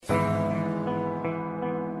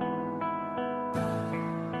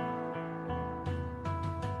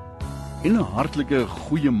En 'n hartlike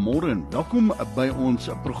goeiemôre en welkom by ons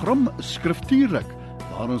program Skriftuurlik,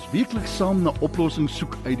 waar ons weekliks saam na oplossings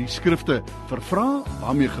soek uit die skrifte vir vrae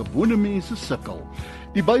waarmee gewone mense sukkel.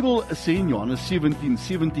 Die Bybel sê in Johannes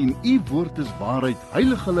 17:17, U woord is waarheid,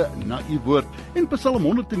 heilig hulle na U woord. En Psalm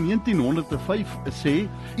 119:105 sê,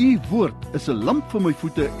 U woord is 'n lamp vir my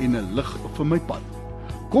voete en 'n lig vir my pad.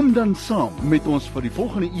 Kom dan saam met ons vir die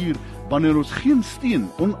volgende uur, wanneer ons geen steen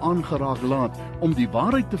onaangeraak laat, om die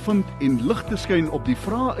waarheid te vind en lig te skyn op die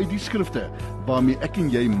vrae uit die skrifte, waarmee ek en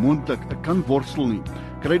jy moontlik kan worstel nie.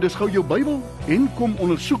 Kry dus gou jou Bybel en kom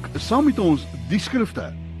ondersoek saam met ons die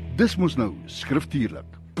skrifte. Dis mos nou Skriftuurlik.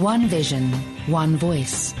 One vision, one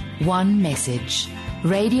voice, one message.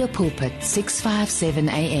 Radio Pulpit 657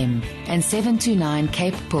 AM and 729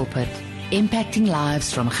 Cape Pulpit, impacting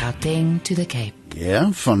lives from Gauteng to the Cape.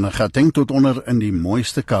 Ja, van Gauteng tot onder in die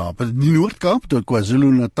mooiste Kaap, die Noord-Kaap tot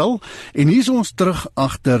KwaZulu-Natal, en hier is ons terug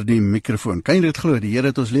agter die mikrofoon. Kan jy dit glo, die Here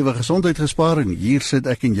het ons lewe gesondheid gespaar, en hier sit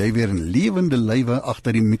ek en jy weer in lewende lywe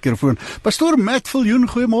agter die mikrofoon. Pastoor Matt,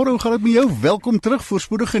 goeiemôre, hoe gaan dit met jou? Welkom terug,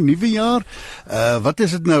 voorspoedige nuwe jaar. Wat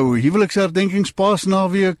is dit nou, huweliksherdenkings,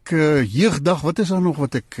 Paasnaweek, jeugdag, wat is daar nog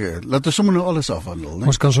wat ek, laat ons sommer nou alles afhandel, né?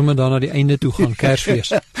 Ons kan sommer dan na die einde toe gaan,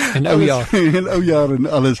 Kersfees, en oujaar. En oujaar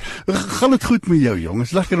en alles. Gaan dit goed met jou,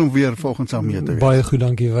 jongens? Lekker om weer volgens saam mee te wees. Baie goed,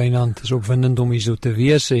 dankie Wynand. Het is opwindend om hier so te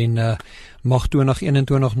wees en mag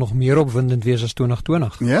 2021 nog meer opwindend wees as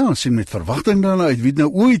 2020. Ja, ons sien met verwagting daarna uit. Wie nou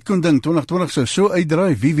ooit kon dink 2020 sou so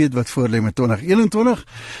uitdraai, wie weet wat voor lê met 2021,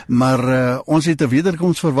 maar ons het 'n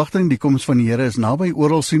wederkomsverwagting. Die koms van die Here is naby,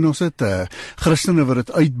 oral sien ons dit. Christene wat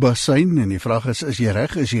dit uitbasyn, en die vraag is jy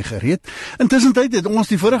reg, is jy gereed? Intussen tyd het ons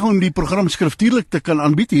die voorreg om die program Skriftuurlik te kan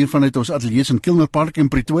aanbied hier vanuit ons ateljee in Kilmer Park in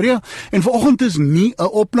Pretoria, en vanoggend is nie 'n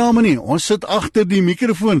opname nie, ons sit agter die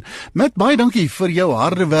mikrofoon. Met baie dankie vir jou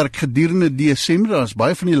harde werk gedurende Desember. Daar is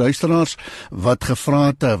baie van die luisteraars wat gevra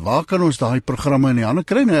het, waar kan ons daai programme in die hande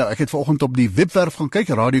kry? Nou, ek het vanoggend op die webwerf gaan kyk,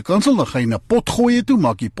 Radio Kansel, dan gaan jy na potgoeie toe,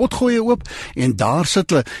 maak jy potgoeie oop, en daar sit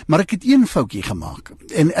hulle, maar ek het een foutjie gemaak,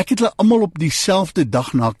 en ek het hulle almal op dieselfde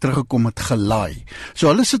dag na ek teruggekom het gelaai. So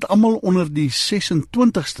hulle sit almal onder die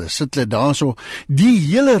 26ste, sit hulle daar so, die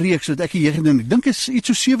hele reeks wat ek hier gedoen, ek dink is iets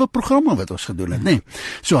so 7 programme wat ons gedoen het, nee.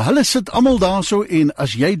 So hulle sit almal daar so, en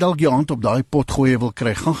as jy dalk jou hand op daai potgoeie wil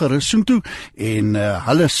kry, gaan gerus soontoe, en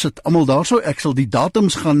hulle sit almal daar so, ek sal die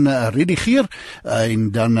datums gaan redigeer,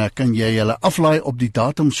 en dan kan jy hulle aflaai op die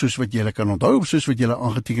datum soos wat jy hulle kan onthou, soos wat jy hulle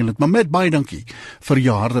aangeteken het. Maar met baie dankie vir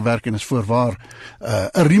jou harde werk, en is voorwaar 'n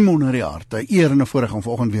riem onder die hart, 'n eer en 'n voorreg om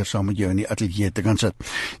vanoggend weer saam met jou in die ateljee te kan sit.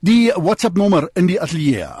 Die WhatsApp nommer in die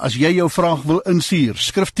ateljee, as jy jou vraag wil instuur,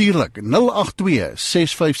 Skriftuurlik 082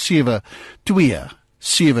 657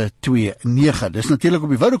 2729. Dis natuurlik op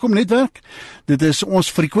die Vodacom netwerk. Dit is ons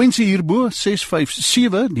frekwensie hierbo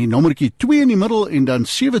 657, die nommertjie 2 in die middel, en dan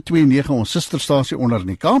 729, ons susterstasie onder in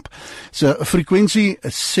die Kaap. So frekwensie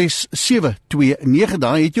 6729,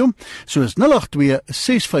 daar het jy hom. So is 082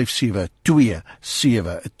 657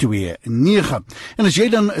 2729. En as jy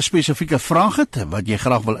dan 'n spesifieke vraag het wat jy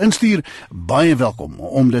graag wil instuur, baie welkom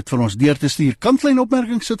om dit vir ons deur te stuur. Kantlyn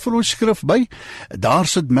opmerking sit vir ons skrif by. Daar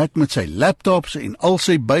sit Matt met sy laptops en al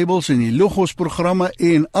sy Bybels en die logos programme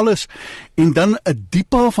en alles, en dan 'n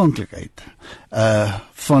diepe afhanklikheid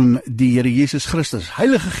van die Here Jesus Christus,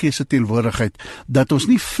 Heilige Gees se teenwoordigheid, dat ons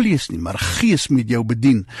nie vlees nie, maar gees met jou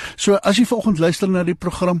bedien. So as jy vanoggend luister na die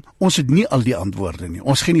program, ons het nie al die antwoorde nie.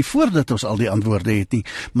 Ons gee nie voor dat ons al die antwoorde het nie,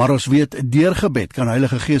 maar ons weet deur gebed kan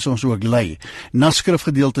Heilige Gees ons ook lei na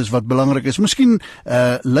skrifgedeeltes wat belangrik is. Miskien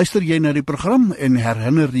luister jy na die program en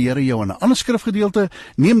herinner die Here jou aan 'n ander skrifgedeelte,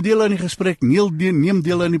 neem deel aan die gesprek, neem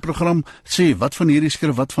deel aan die program, sê wat van hierdie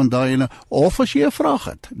skrif, wat van daai ene, of as jy 'n vraag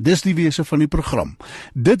het. Dis die wese van die program.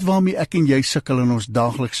 Dit waarmee ek en jy sukkel in ons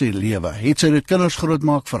daaglikse lewe. Het sy dit kinders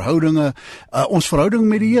grootmaak, verhoudinge, ons verhouding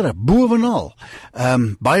met die Here, bovenal.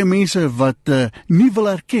 Baie mense wat nie wil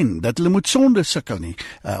erken dat hulle met sonde sukkel nie.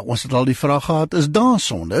 Ons het al die vraag gehad, is daar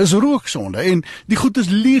sonde? Is rooksonde? En die goed is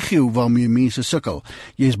legio waarmee mense sukkel.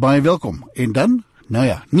 Jy is baie welkom. En dan, nou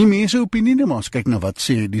ja, nie mense opinie nie, maar ons kyk na wat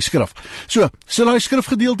sê die skrif. So, sit daai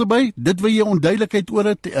skrifgedeelte by, dit wil jy onduidelikheid oor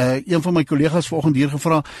het. Een van my kollegas vanoggend hier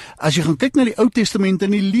gevra, as jy gaan kyk na die Ou Testament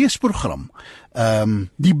in die leesprogram,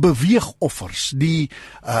 die beweegoffers, die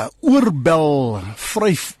oorbel,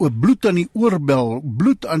 vryf, bloed aan die oorbel,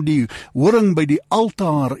 bloed aan die horing by die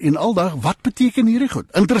altaar en al daai, wat beteken hierdie goed?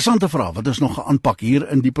 Interessante vraag, wat ons nog gaan aanpak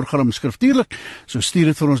hier in die program skriftuurlik, so stuur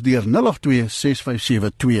dit vir ons deur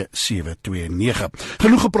 082-657-2729.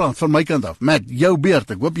 Genoeg gepraat van my kant af. Matt, jou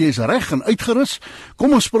beurt, ek hoop jy is reg en uitgerus.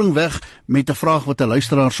 Kom ons spring weg met 'n vraag wat 'n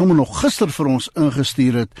luisteraar sommer nog gister vir ons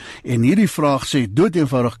ingestuur het, en hierdie vraag sê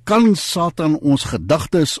doodeenvoudig, kan Satan ons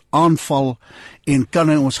gedagtes aanval en kan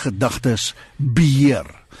hy ons gedagtes beheer?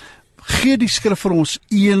 Gee die skrif vir ons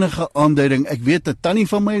enige aanduiding. Ek weet 'n tannie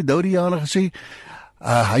van my het dou die jare gesê,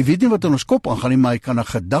 hy weet nie wat in ons kop aangaan nie, maar hy kan 'n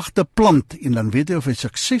gedagte plant en dan weet hy of hy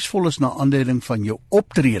suksesvol is na aanduiding van jou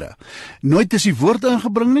optrede. Nooit is die woord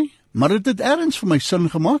ingebring nie, maar dit het ergens vir my sin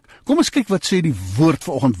gemaak. Kom ons kyk wat sê die woord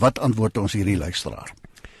vanoggend, wat antwoord ons hierdie luisteraar?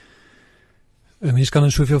 'n Mens kan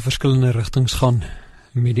in soveel verskillende rigtings gaan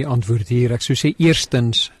met die antwoord hier. Ek sou sê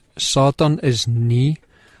eerstens, Satan is nie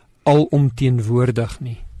alomteenwoordig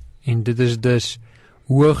nie. En dit is dus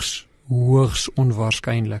hoogs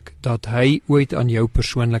onwaarskynlik dat hy ooit aan jou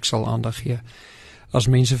persoonlik sal aandag gee. As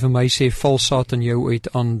mense vir my sê, val Satan jou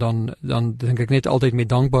ooit aan, dan dink ek net altyd met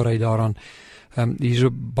dankbaarheid daaraan. Hier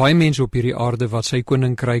is baie mense op hierdie aarde wat sy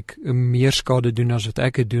koninkryk meer skade doen as wat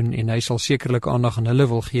ek het doen, en hy sal sekerlik aandag aan hulle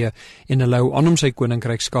wil gee, en hulle hou aan om sy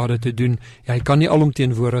koninkryk skade te doen. Ja, hy kan nie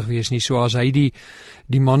alomteenwoordig wees nie, so as hy die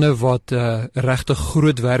manne wat regtig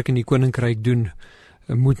groot werk in die koninkryk doen,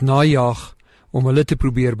 moet najaag om hulle te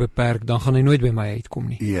probeer beperk, dan gaan hy nooit by my uitkom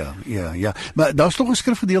nie. Ja, maar daar's nog 'n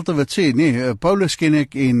skrifgedeelte wat sê, nee, Paulus ken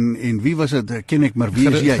ek en wie was dit? Ken ek, maar wie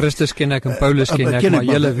is jy? Christus ken ek en Paulus ken ek, maar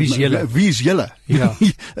julle, wie is julle? Wie is julle? Ja.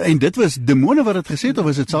 En dit was demone wat dit gesê het, of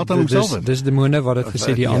was dit Satan homself? Dis demone wat dit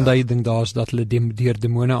gesê, die aanduiding daar is dat hulle deur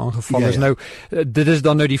demone aangeval is. Nou, dit is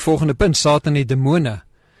dan nou die volgende punt, Satan het demone.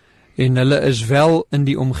 En hulle is wel in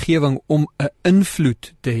die omgewing om 'n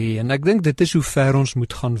invloed te hê. En ek dink dit is hoe ver ons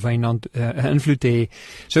moet gaan, Wynand, 'n invloed te hê.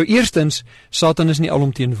 So eerstens, Satan is nie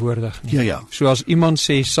alomteenwoordig nie. Ja. So as iemand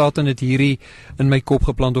sê, Satan het hierdie in my kop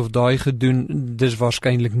geplant of daai gedoen, dis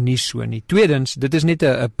waarskynlik nie so nie. Tweedens, dit is net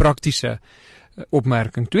 'n praktiese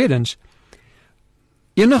opmerking. Tweedens,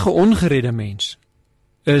 enige ongeredde mens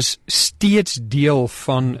is steeds deel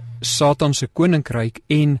van Satan se koninkryk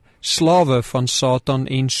en slawe van Satan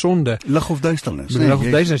en sonde. Lig of duisternis? Lig of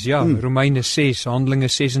duisternis, ja. Romeine 6, Handelinge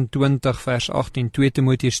 26 vers 18, 2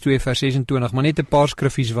 Timoteus 2 vers 26, maar net 'n paar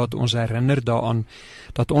skriffies wat ons herinner daaraan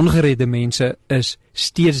dat ongeredde mense is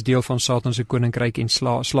steeds deel van Satan se koninkryk en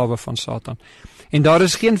slawe van Satan. En daar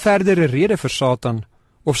is geen verdere rede vir Satan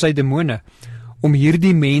of sy demone om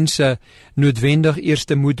hierdie mense noodwendig eers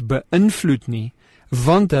te moet beïnvloed nie,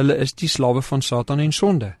 want hulle is die slawe van Satan en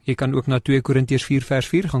sonde. Jy kan ook na 2 Korintiërs 4 vers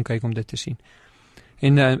 4 gaan kyk om dit te sien.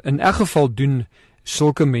 En in elk geval doen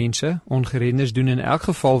sulke mense, ongereddes doen in elk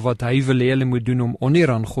geval wat hy wil hê hulle moet doen om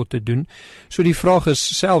oneer aan God te doen. So die vraag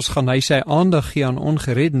is, selfs gaan hy sy aandag gee aan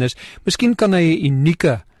ongereddenes, miskien kan hy 'n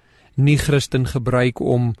unieke nie-Christen gebruik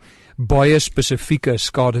om baie spesifieke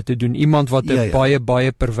skade te doen. Iemand wat 'n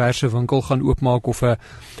baie perverse winkel gaan oopmaak of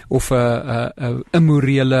 'n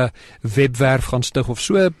immorele webwerf gaan stig of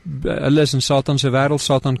so. Hulle is in Satan se wêreld.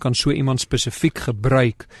 Satan kan so iemand spesifiek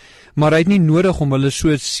gebruik. Maar hy het nie nodig om hulle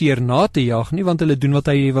so seer na te jaag nie, want hulle doen wat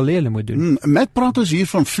hy wil hê hulle moet doen. Matt praat ons hier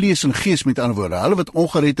van vlees en gees, met ander woorde. Hulle wat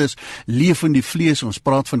ongered is, leef in die vlees. Ons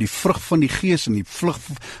praat van die vrug van die gees en die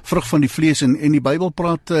vrug van die vlees, en die Bybel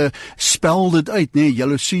praat, spel dit uit, nee,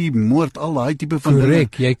 jaloesie, moord, al daai tipe van dinge.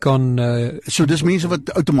 Korrek, jy kan so dis mense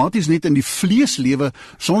wat outomaties net in die vlees lewe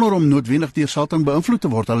sonder om noodwendig deur Satan beïnvloed te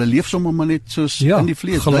word. Hulle leef sommer maar net soos in die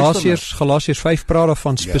vlees. Galasiërs 5 praat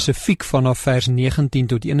daarvan spesifiek vanaf vers 19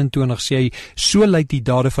 tot 21 sê hy, so lyk die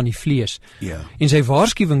dade van die vlees. En sy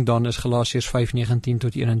waarskuwing dan is Galasiërs 5:19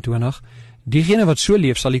 tot 21. Diegene wat so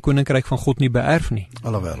leef, sal die koninkryk van God nie beerf nie.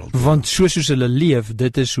 Alle wêreld. Want soos hulle leef,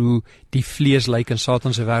 dit is hoe die vlees lyk in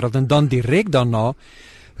Satan se wêreld. En dan direk daarna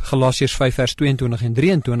Galasiërs 5 vers 22 en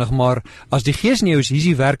 23, maar as die gees in jou is, hier is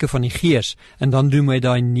die werke van die gees, en dan doen hy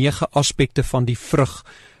daai 9 aspekte van die vrug.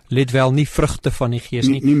 Let wel, nie vrugte van die gees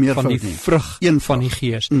nie, van die vrug van die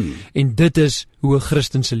gees. En dit is hoe 'n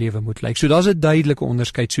Christen se lewe moet lyk. So daar's 'n duidelike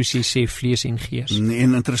onderskeid, soos jy sê, vlees en gees.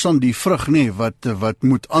 En interessant, die vrug, wat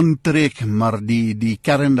moet aantrek, maar die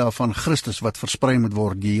kern daarvan Christus wat versprei moet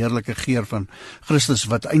word, die heerlike geur van Christus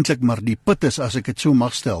wat eintlik maar die put is, as ek dit so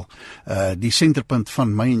mag stel, die senterpunt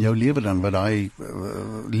van my en jou lewe dan, wat daai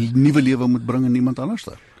nuwe lewe moet bring in iemand anders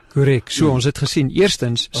daar. Korrek, so ons het gesien,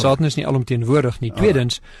 eerstens, Satan is nie alomteenwoordig nie.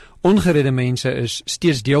 Tweedens, ongeredde mense is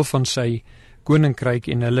steeds deel van sy koninkryk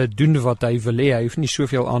en hulle doen wat hy wil hê. Hy hoef nie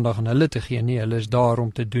soveel aandag aan hulle te gee nie, hulle is daar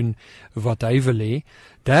om te doen wat hy wil hê.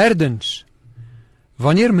 Derdens,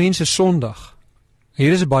 wanneer mense sondig,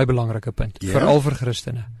 hier is 'n baie belangrike punt, veral vir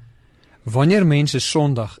Christene. Wanneer mense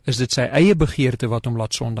sondig, is dit sy eie begeerte wat hom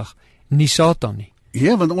laat sondig, nie Satan nie.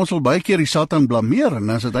 Ja, want ons wil baie keer die Satan blameer en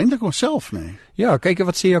dan is dit eintlik onsself, nee. Ja, kyk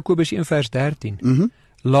wat sê Jakobus 1 vers 13.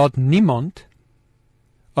 Laat niemand,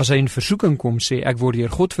 as hy in versoeking kom, sê ek word deur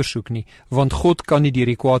God versoek nie, want God kan nie deur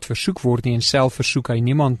die kwaad versoek word nie en self versoek hy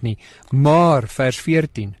niemand nie. Maar, vers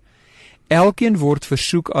 14, elkeen word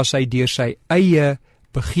versoek as hy deur sy eie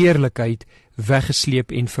begeerlikheid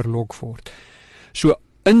weggesleep en verlok word. So,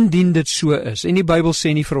 indien dit so is, en die Bybel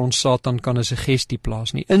sê nie vir ons Satan kan 'n suggestie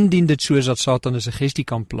plaas nie, indien dit so is dat Satan 'n suggestie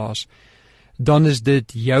kan plaas, dan is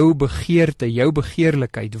dit jou begeerte, jou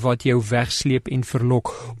begeerlikheid wat jou wegsleep en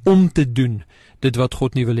verlok om te doen dit wat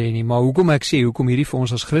God nie wil hê nie. Maar hoekom hierdie vir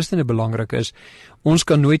ons as Christene belangrik is, ons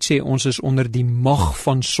kan nooit sê ons is onder die mag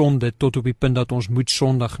van sonde tot op die punt dat ons moet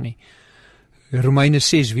sondig nie. Romeine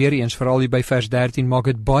 6 weer eens, veral hier by vers 13, maak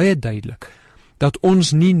dit baie duidelik dat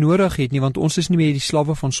ons nie nodig het nie, want ons is nie meer die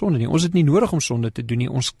slawe van sonde nie. Ons het nie nodig om sonde te doen nie.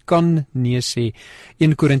 Ons kan nee sê.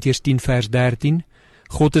 1 Korintiërs 10 vers 13,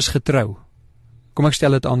 God is getrou. Kom ek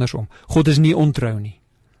stel dit andersom. God is nie ontrou nie.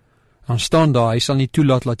 Dan staan daar, hy sal nie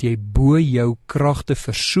toelaat dat jy bo jou kragte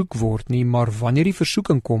versoek word nie, maar wanneer die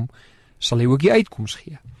versoeking kom, sal hy ook die uitkoms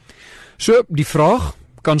gee. So, die vraag,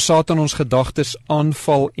 kan Satan ons gedagtes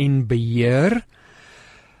aanval en beheer?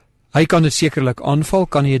 Hy kan dit sekerlik aanval,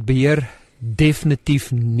 kan hy dit beheer?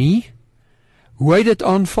 Definitief nie. Hoe hy dit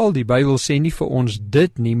aanval, die Bybel sê nie vir ons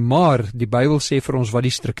dit nie, maar die Bybel sê vir ons wat die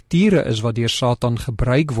strukture is wat deur Satan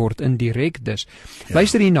gebruik word indirek dus.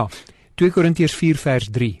 Luister hierna, 2 Korintiërs 4 vers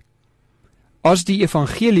 3. As die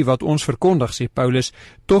evangelie wat ons verkondig, sê Paulus,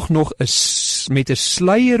 tog nog met 'n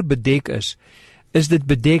sluier bedek is dit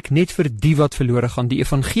bedek net vir die wat verlore gaan. Die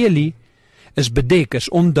evangelie is bedek, is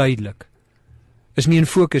onduidelik. Is nie in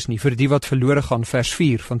fokus nie vir die wat verlore gaan, vers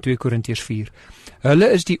 4 van 2 Korintiërs 4.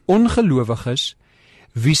 Hulle is die ongelowiges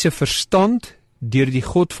wie se verstand deur die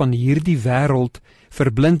God van hierdie wêreld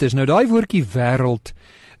verblind is. Nou daai woordjie wêreld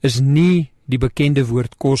is nie die bekende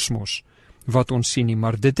woord kosmos wat ons sien nie,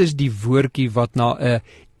 maar dit is die woordjie wat na 'n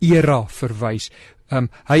era verwys.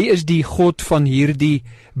 Hy is die God van hierdie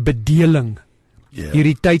bedeling,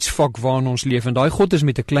 hierdie tydsvak waarin ons leef, en daai God is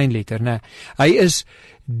met 'n klein letter, né? Hy is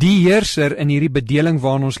die heerser in hierdie bedeling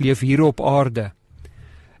waarin ons leef hier op aarde.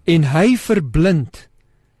 En hy verblind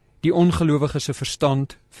die ongelowiges se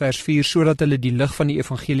verstand, vers 4, sodat hulle die lig van die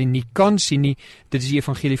evangelie nie kan sien nie. Dit is die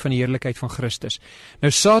evangelie van die heerlikheid van Christus.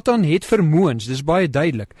 Nou Satan het vermoëns, dis baie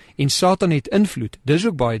duidelik, en Satan het invloed, dis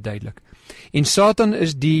ook baie duidelik. En Satan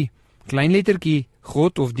is die kleinlettertjie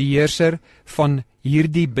God of die heerser van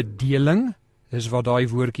hierdie bedeling, dis wat daai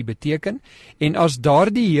woordjie beteken, en as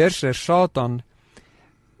daardie heerser Satan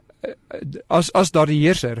as daardie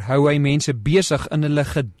heerser hou hy mense besig in hulle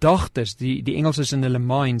gedagtes, die Engels is in hulle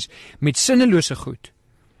minds, met sinnelose goed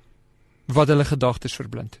wat hulle gedagtes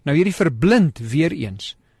verblind. Nou hierdie verblind weer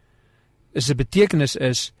eens is 'n betekenis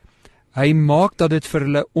is hy maak dat dit vir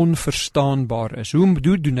hulle onverstaanbaar is.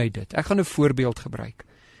 Hoe doen hy dit? Ek gaan 'n voorbeeld gebruik.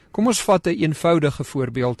 Kom ons vat 'n eenvoudige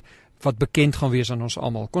voorbeeld wat bekend gaan wees aan ons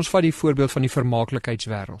almal. Kom ons vat die voorbeeld van die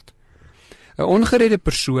vermaaklikheidswêreld. 'n Ongeredde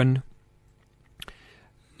persoon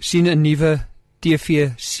sien 'n nuwe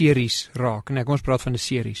TV-series raak. Nee, kom ons praat van 'n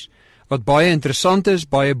series wat baie interessant is,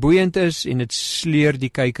 baie boeiend is en dit sleer die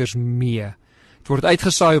kykers mee. Dit word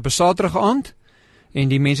uitgesaai op 'n Saterdag aand en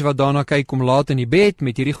die mense wat daarna kyk kom laat in die bed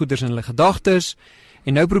met hierdie goeders in hulle gedagtes.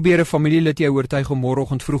 En nou probeer 'n familielid jou oortuig om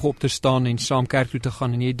môreoggend vroeg op te staan en saam kerk toe te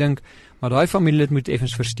gaan en jy dink, maar daai familielid moet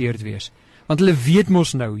effens versteurd wees. Want hulle weet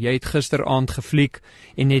mos nou, jy het gisteraand gefliek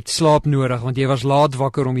en het slaap nodig want jy was laat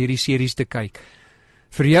wakker om hierdie series te kyk.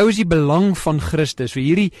 Vir jou is die belang van Christus, vir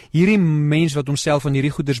hierdie mens wat homself aan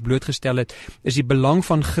hierdie goeders blootgestel het, is die belang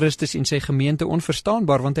van Christus en sy gemeente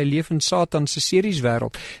onverstaanbaar, want hy leef in Satan se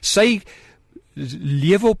serieswêreld. Sy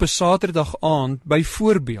lewe op 'n Saterdag aand,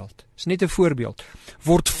 byvoorbeeld, is net 'n voorbeeld,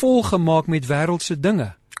 word volgemaak met wêreldse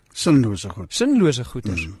dinge. Sinlose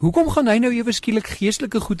goeders. Hoekom gaan hy nou ewe skielik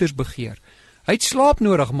geestelike goeders begeer? Hy het slaap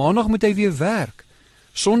nodig, maandag moet hy weer werk.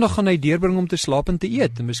 Sondag gaan hy deurbring om te slaap en te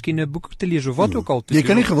eet, en miskien 'n boek te lees of wat ook al te doen. Jy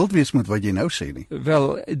kan nie gewild wees met wat jy nou sê nie.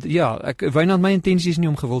 Wel, ja, Wynand, my intensie is nie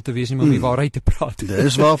om gewild te wees nie, maar om die waarheid te praat.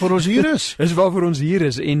 Dis waarvoor ons hier is. Dis waarvoor ons hier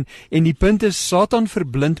is, en die punt is, Satan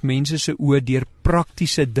verblind mense se oë deur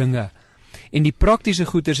praktiese dinge. En die praktiese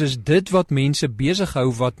goeders is dit wat mense besig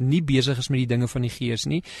hou wat nie besig is met die dinge van die Gees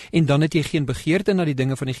nie. En dan het jy geen begeerte na die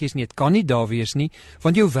dinge van die Gees nie. Dit kan nie daar wees nie,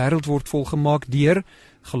 want jou wêreld word volgemaak deur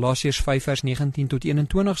Galasiërs 5 vers 19 tot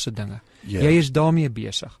 21 se dinge. Ja. Jy is daarmee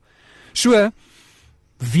besig. So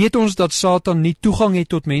weet ons dat Satan nie toegang het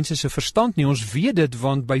tot mense se verstand nie. Ons weet dit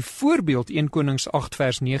want byvoorbeeld 1 Konings 8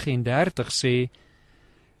 vers 39 sê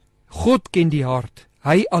God ken die hart.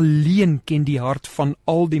 Hy alleen ken die hart van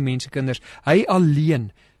al die mensekinders. Hy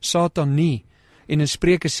alleen, Satan nie. En in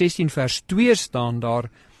Spreuke 16 vers 2 staan daar,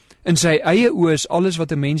 in sy eie oë is alles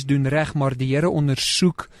wat 'n mens doen reg, maar die Here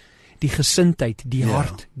ondersoek die gesindheid, die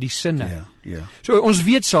hart, die sinne. So ons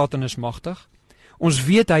weet Satan is magtig. Ons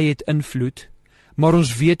weet hy het invloed, maar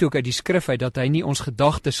ons weet ook uit die Skrif uit dat hy nie ons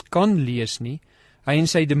gedagtes kan lees nie. Hy en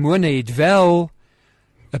sy demone het wel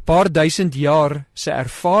 'n paar duisend jaar se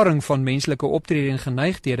ervaring van menslike optrede en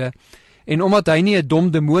geneigthede, en omdat hy nie 'n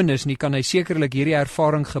dom demoon is nie, kan hy sekerlik hierdie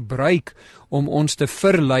ervaring gebruik om ons te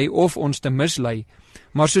verlei of ons te mislei.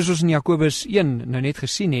 Maar soos ons in Jakobus 1 nou net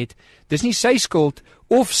gesien het, dis nie sy skuld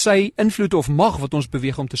of sy invloed of mag wat ons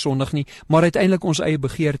beweeg om te sondig nie, maar uiteindelik ons eie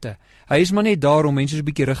begeerte. Hy is maar net daar om mense so 'n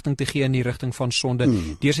bietjie rigting te gee in die rigting van sonde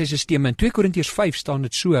deur sy sisteme. In 2 Korintiërs 5 staan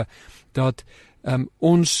dit so dat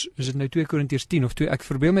ons, is dit nou 2 Korintiërs 10 of 2, ek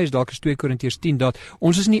verbeel my is dalk is 2 Korintiërs 10, dat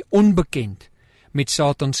ons is nie onbekend met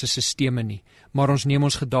Satan se sisteme nie, maar ons neem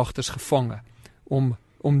ons gedagtes gevange om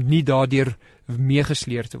nie daardeur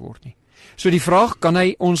meegesleer te word nie. So die vraag, kan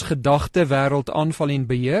hy ons gedagte wêreld aanval en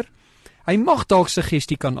beheer? Hy mag dalk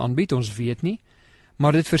suggestie kan aanbied, ons weet nie,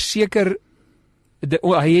 maar dit verseker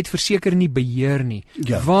hy het verseker nie beheer nie,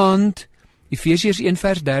 want Efesiërs 1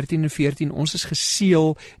 vers 13 en 14, ons is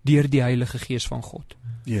geseël deur die Heilige Gees van God.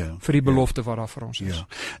 Vir die belofte wat daar vir ons is.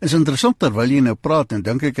 Is interessant terwyl jy nou praat en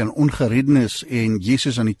dink ek aan ongereddenis en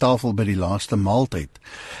Jesus aan die tafel by die laaste maaltyd.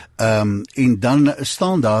 En dan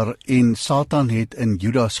staan daar en Satan het in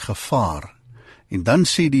Judas gevaar. En dan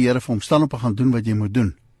sê die Here vir hom, staan op en gaan doen wat jy moet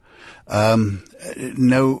doen.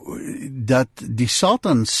 Nou dat die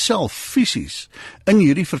Satan self fisies in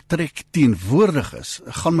hierdie vertrek teenwoordig is,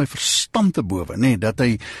 gaan my verstand te bowe, nee, dat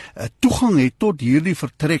hy toegang het tot hierdie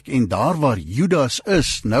vertrek en daar waar Judas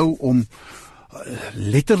is, nou om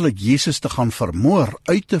letterlik Jesus te gaan vermoor,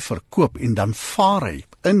 uit te verkoop en dan vaar hy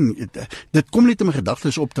in. Dit kom net in my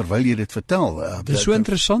gedagtes op terwyl jy dit vertel. Dit is so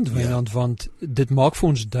interessant, Wynand, want dit maak vir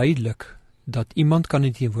ons duidelik dat iemand kan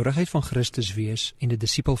in die teenwoordigheid van Christus wees en 'n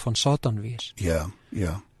disipel van Satan wees.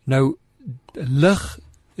 Nou,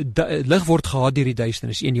 lig word gehaat deur die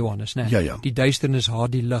duisternis, 1 Johannes, né? Die duisternis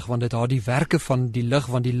haat die lig, want dit haat die werke van die lig,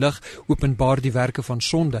 want die lig openbaar die werke van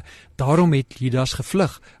sonde. Daarom het Judas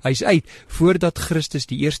gevlug. Hy's uit voordat Christus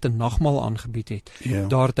die eerste nagmaal aangebied het.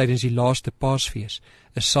 Daar tydens die laaste Paasfees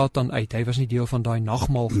is Satan uit. Hy was nie deel van daai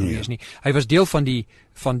nagmaal gewees nie. Hy was deel van die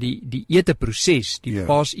eteproses. Die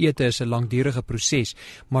Paasete is 'n langdurige proses,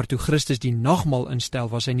 maar toe Christus die nagmaal instel,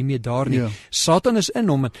 was hy nie meer daar nie. Satan is in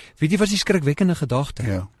hom. Weet jy wat die skrikwekkende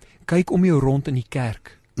gedagte? Kyk om jou rond in die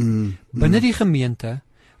kerk. Binne die gemeente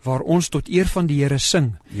waar ons tot eer van die Here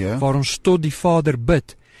sing, waar ons tot die Vader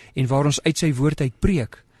bid en waar ons uit sy woord uit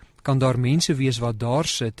preek, kan daar mense wees wat daar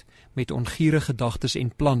sit met ongierige gedagtes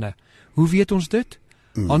en planne. Hoe weet ons dit?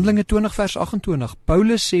 Handelinge 20 vers 28.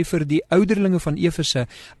 Paulus sê vir die ouderlinge van Efese,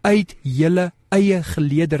 uit julle eie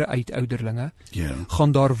geleedere uit, ouderlinge,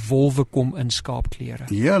 gaan daar wolwe kom in skaapklere.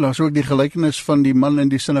 Daar's ook die gelykenis van die man in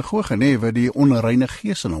die sinagoge, wat die onreine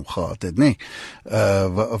gees in hom gehad het,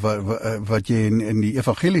 wat jy in die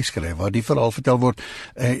evangelie skryf, waar die verhaal vertel word.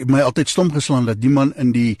 My altyd stom geslaan dat die man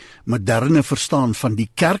in die moderne verstaan van die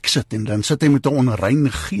kerk sit, en dan sit hy met 'n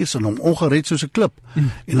onreine gees in hom, ongered soos 'n klip,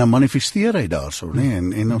 en dan manifesteer hy daarso,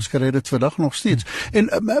 en ons kry dit vandag nog steeds. En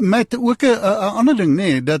met ook 'n ander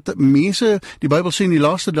ding, dat mense, die Bybel sê in die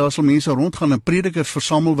laaste dae sal mense rondgaan en predikers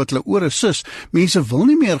versamel wat hulle ore sis. Mense wil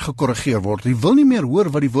nie meer gekorrigeer word, die wil nie meer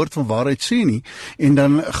hoor wat die woord van waarheid sê nie, en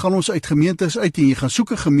dan gaan ons uit gemeentes uit, en jy gaan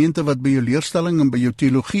soek 'n gemeente wat by jou leerstelling en by jou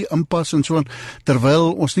teologie inpas en so aan,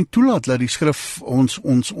 terwyl ons nie toelaat dat die Skrif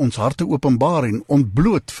ons harte openbaar en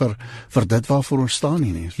ontbloot vir dit waarvoor ons staan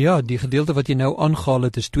nie. Ja, die gedeelte wat jy nou aangehaal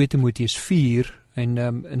het is 2 Timoteus 4, en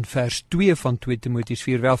in vers 2 van 2 Timoteus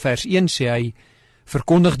 4, wel vers 1 sê hy,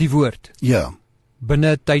 verkondig die woord.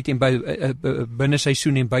 Binne tyd en binne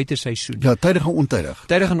seisoen en buite seisoen. Tydig en ontydig.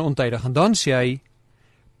 Tydig en ontydig. En dan sê hy,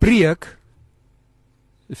 preek,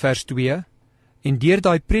 vers 2, en deur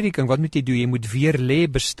daai prediking, wat moet jy doen? Jy moet weerlê,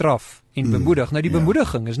 bestraf en bemoedig. Nou die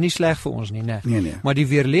bemoediging is nie sleg vir ons nie, nee. Maar die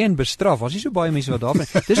weerlê en bestraf, was nie so baie mense wat daarvan.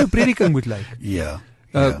 Dis hoe prediking moet lyk.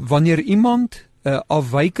 Wanneer iemand 'n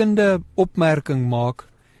afwykende opmerking maak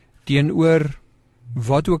teenoor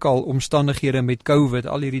wat ook al omstandighede met COVID,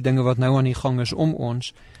 al hierdie dinge wat nou aan die gang is om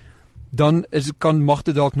ons, dan mag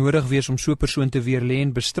dit dalk nodig wees om so 'n persoon te weerlê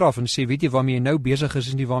en bestraf en sê, weet jy waarmee jy nou besig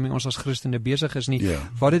is nie waarmee ons as Christene besig is nie,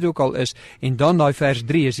 wat dit ook al is. En dan daai vers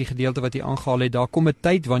 3 is die gedeelte wat hy aangehaal het, daar kom 'n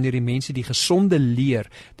tyd wanneer die mense die gesonde leer,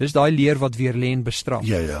 dis daai leer wat weerlê en bestraf,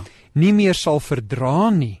 nie meer sal verdra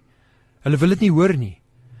nie. Hulle wil dit nie hoor nie.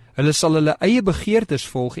 Hulle sal hulle eie begeertes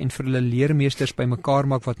volg en vir hulle leermeesters bymekaar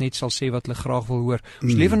maak wat net sal sê wat hulle graag wil hoor.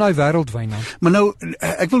 Ons leef in daai wêreld, Wynand. Maar nou,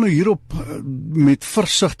 ek wil nou hierop met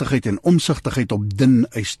versigtigheid en omsigtigheid op dun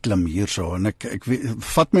ys klim hierso, en ek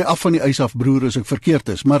vat my af van die ys af, broer, as ek verkeerd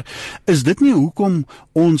is, maar is dit nie hoekom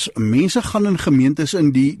ons mense gaan in gemeentes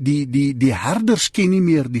in die herders ken nie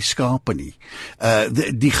meer die skape nie.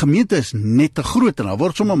 Die gemeente is net te groot en daar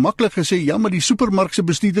word sommer maklik gesê, ja, maar die supermark se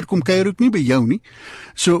bestuurder kom kuier ook nie by jou nie.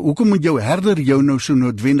 So hoekom moet jou herder jou nou so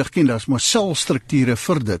noodwendig ken? Daar's maar selstrukture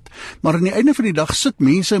vir dit. Maar aan die einde van die dag sit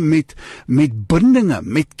mense met bindinge,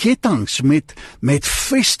 met ketTINGs, met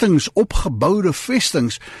vestings, opgeboude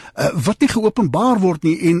vestings, wat nie geopenbaar word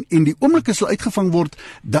nie, en die oomblik as hulle uitgevang word,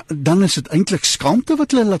 dan is dit eintlik skaamte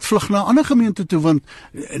wat hulle laat vlug na 'n ander gemeente toe, want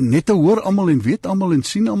net te hoor almal en weet almal en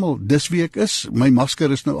sien almal, dis wie ek is, my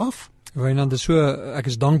masker is nou af. Wynand, ek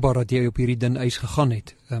is dankbaar dat jy op hierdie dun ys gegaan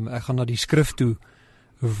het. Ek gaan na die Skrif toe,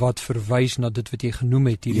 wat verwys na dit wat jy genoem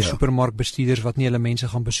het, hierdie supermarkbestuurders wat nie hulle mense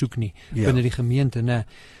gaan besoek nie, binne die gemeente, nee.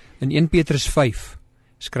 In 1 Petrus 5,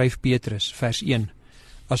 skryf Petrus, vers 1,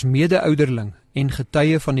 as mede-ouderling en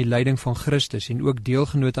getuie van die lyding van Christus en ook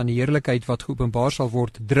deelgenoot aan die heerlikheid wat geopenbaar sal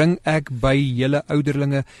word, dring ek by julle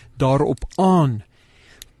ouderlinge daarop aan,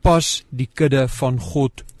 pas die kudde van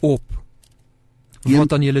God op,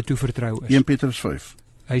 wat aan julle toevertrou is. 1 Petrus 5.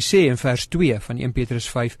 Hy sê in vers 2 van 1 Petrus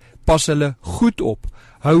 5, pas hulle goed op,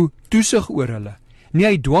 hou toesig oor hulle, nie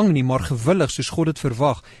uit dwang nie, maar gewillig soos God het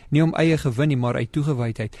verwag, nie om eie gewin nie, maar uit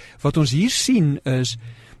toegewydheid. Wat ons hier sien is,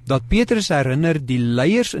 dat Petrus herinner die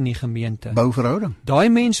leiers in die gemeente, bouverhouding, daai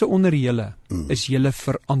mense onder julle, is julle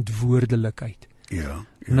verantwoordelikheid.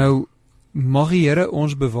 Nou, mag die Here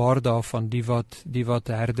ons bewaar daarvan, die wat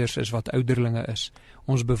herders is, wat ouderlinge is,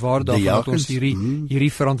 ons bewaar daarvan dat ons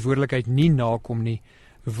hierdie verantwoordelikheid nie nakom nie,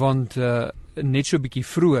 want net so 'n bietjie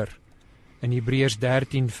vroeër, in Hebreërs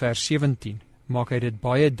 13 vers 17, maak hy dit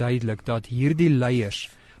baie duidelik, dat hierdie leiers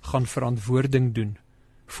gaan verantwoording doen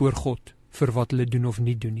voor God, vir wat hulle doen of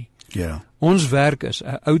nie doen nie. Ons werk is,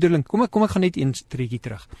 'n ouderling, kom ek gaan net een treetjie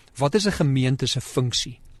terug, wat is 'n gemeente se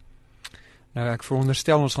funksie? Nou ek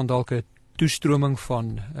veronderstel, ons gaan dalk 'n toestroming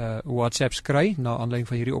van WhatsApps kry, na aanleiding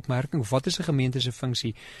van hierdie opmerking, wat is 'n gemeente se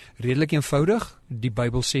funksie? Redelik eenvoudig, die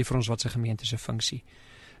Bybel sê vir ons wat 'n gemeente se funksie.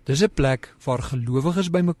 Dis 'n plek waar gelowiges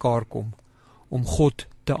bymekaar kom, om God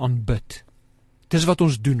te aanbid. Dis wat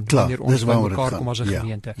ons doen, wanneer ons bymekaar kom as 'n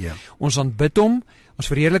gemeente. Ons aanbid hom, ons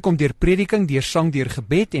verheerlik hom deur prediking, deur sang, deur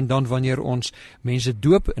gebed, en dan wanneer ons mense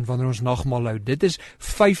doop, en wanneer ons nagmaal hou. Dit is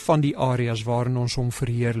 5 van die areas waarin ons hom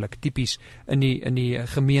verheerlik, tipies in die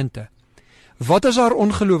gemeente. Wat as daar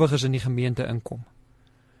ongelowiges in die gemeente inkom?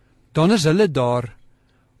 Dan is hulle daar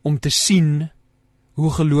om te sien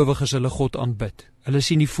hoe gelowiges hulle God aanbid. Hulle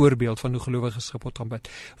sien die voorbeeld van hoe gelowiges God aanbid.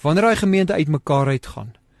 Wanneer daai gemeente uitmekaar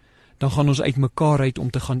uitgaan, dan gaan ons uitmekaar uit om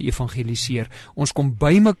te gaan evangeliseer. Ons kom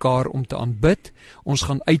bymekaar om te aanbid, ons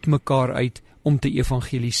gaan uitmekaar uit om te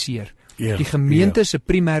evangeliseer. Die gemeente se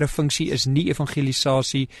primêre funksie is nie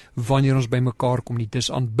evangelisasie wanneer ons bymekaar kom nie,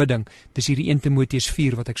 dis aanbidding. Dis hierdie 1 Timoteus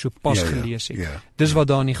 4 wat ek so pas gelees het. Dis wat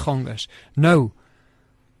daar aan die gang is. Nou,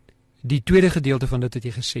 die tweede gedeelte van dit wat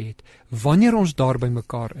jy gesê het, wanneer ons daar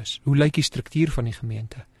bymekaar is, hoe lyk die struktuur van die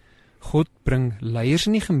gemeente? God bring leiers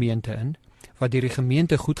in die gemeente in, wat deur die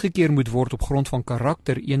gemeente goedgekeur moet word op grond van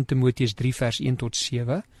karakter, 1 Timoteus 3 vers 1 tot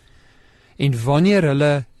 7, en wanneer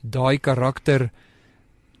hulle daai karakter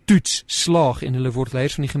toets, slaag, en hulle word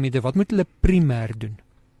leiers van die gemeente, wat moet hulle primêr doen?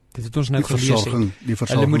 Dit het ons nou gelees het.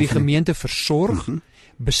 Hulle moet die gemeente versorg,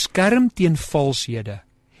 beskerm teen valshede,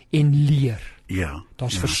 en leer.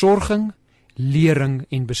 Daar's versorging, lering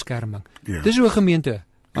en beskerming. Dis hoe 'n gemeente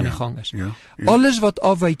aan die gang is. Alles wat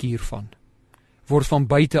afwyk hiervan, word van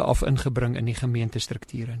buite af ingebring in die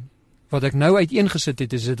gemeentestrukture. Wat ek nou uiteengesit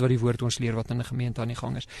het, is dit wat die woord ons leer wat in 'n gemeente aan die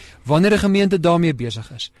gang is. Wanneer 'n gemeente daarmee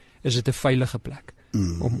besig is dit 'n veilige plek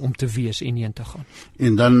om te wees en heen te gaan.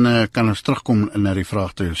 En dan kan ons terugkom na die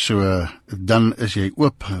vraag toe, so dan is jy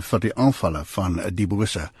oop vir die aanvalle van die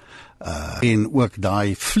bose, en ook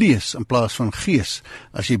daai vlees in plaas van gees,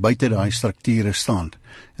 as jy buite daai strukture staan,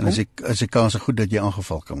 en as die kans is goed dat jy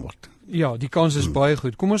aangeval kan word. Ja, die kans is baie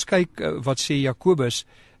goed. Kom ons kyk wat sê Jakobus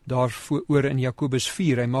daarvoor in Jakobus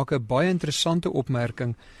 4. Hy maak 'n baie interessante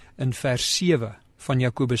opmerking in vers 7 van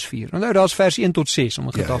Jakobus 4. Nou, daar is vers 1 tot 6 om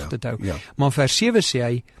 'n gedagte te hou. Ja. Maar in vers 7 sê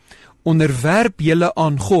hy, onderwerp julle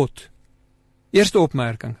aan God. Eerste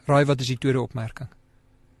opmerking, raai wat is die tweede opmerking?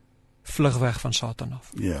 Vlug weg van Satan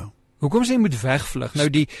af. Ja. Hoekom sê jy moet wegvlug? Nou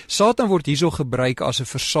die Satan word hierso gebruik as 'n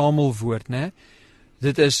versamelwoord, né?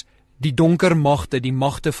 Dit is die donker magte, die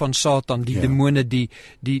magte van Satan, die demone, die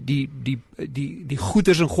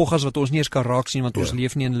goeters en goggas wat ons nie eens kan raak sien want ons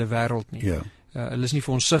leef nie in hulle wêreld nie. Ja. Hulle is nie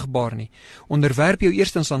vir ons sigbaar nie. Onderwerp jou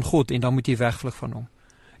eerstens aan God en dan moet jy wegvlug van hom.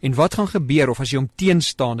 En wat gaan gebeur of as jy hom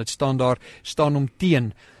teenstaan? Dit staan daar, staan hom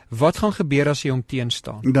teen. Wat gaan gebeur as jy hom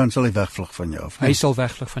teenstaan? Dan sal hy wegvlug van jou af. Hy sal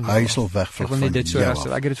wegvlug van jou af. Hy sal wegvlug van jou af. Ek wil net dit so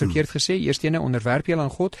herstel. Ek het dit verkeerd gesê. Eerste ene, onderwerp julle aan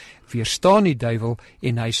God, weerstaan die duiwel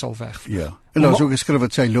en hy sal wegvlug. Ja. En daar is ook geskryf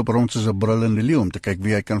wat sê hy loop rond soos 'n brullende leeu om te kyk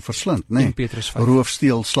wie hy kan verslind, né? In Petrus 5. Roof,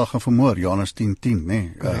 steel, slag en vermoor, Johannes 10:10,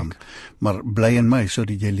 né? Maar bly in my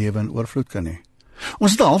sodat jy lewe in oorvloed kan hê.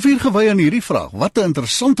 Ons het 'n halfuur gewy aan hierdie vraag. Wat 'n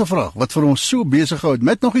interessante vraag wat vir ons so besig hou.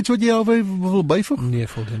 Met nog iets wat jy alweer wil byvoeg? Nee,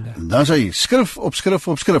 voldoende. Dan sê hy skrif op skrif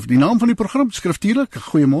op skrif. Die naam van die program skriftuurlik.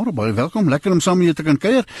 Goeiemôre, baie welkom. Lekker om saam met jou te kan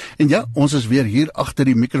kuier. En ja, ons is weer hier agter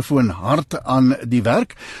die mikrofoon hard aan die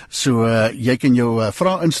werk. So jy kan jou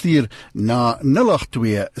vrae instuur na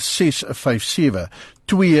 082 657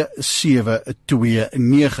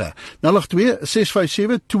 2729 082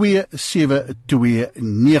 657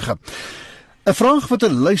 2729. 'n Vraag wat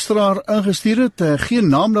 'n luisteraar ingestuur het, geen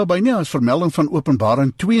naam daarby nie, as vermelding van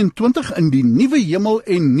Openbaring 22, in die nuwe hemel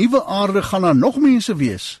en nuwe aarde gaan daar nog mense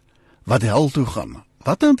wees wat hel toe gaan.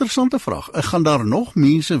 Wat 'n interessante vraag. Gaan daar nog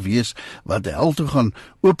mense wees wat hel toe gaan?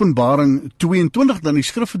 Openbaring 22, dan die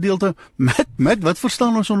skrifgedeelte met wat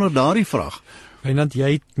verstaan ons onder daardie vraag? Wynand,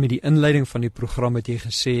 jy het met die inleiding van die program het jy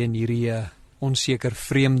gesê in hierdie onseker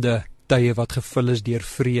vreemde tye wat gevul is deur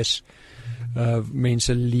vrees.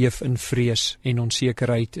 Mense leef in vrees en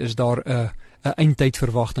onsekerheid. Is daar 'n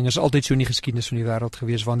eindtydverwagting? Is altyd so in die geskiedenis van die wêreld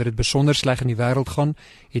gewees. Wanneer dit besonder sleg in die wêreld gaan,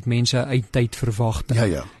 het mense 'n eindtydverwagting.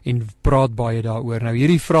 Ja. En praat baie daaroor. Nou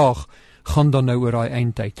hierdie vraag gaan dan nou oor daai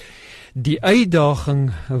eindtyd. Die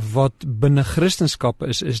uitdaging wat binne Christendom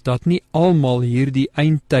is dat nie almal hierdie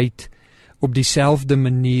eindtyd op dieselfde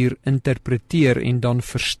manier interpreteer en dan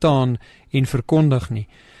verstaan en verkondig nie.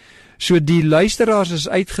 So die luisteraars is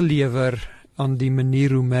uitgelewer aan die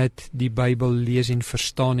manier hoe met die Bybel lees en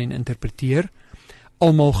verstaan en interpreteer.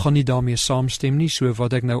 Almal gaan nie daarmee saamstem nie, so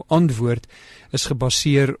wat ek nou antwoord is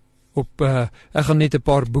gebaseer op, ek gaan net 'n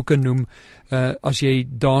paar boeke noem, as jy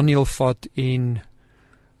Daniël vat en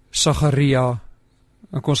Sagaria,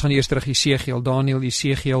 en ons gaan eers terug Esegiel, Daniël,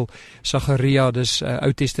 Esegiel, Sagaria, dis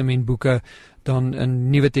Ou Testament boeke, dan in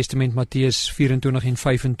Nuwe Testament Matteus 24 en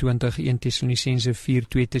 25, 1 Tessalonisense 4,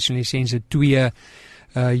 2 Tessalonisense 2,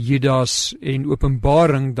 Judas en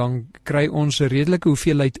Openbaring, dan kry ons 'n redelike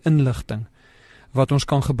hoeveelheid inligting wat ons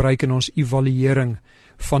kan gebruik in ons evaluering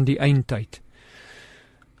van die eindtyd.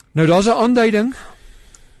 Nou daar's 'n aanduiding,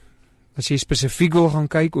 as jy spesifiek wil gaan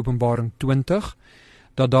kyk, Openbaring 20,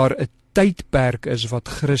 dat daar 'n tydperk is wat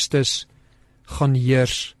Christus gaan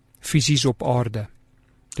heers fisies op aarde.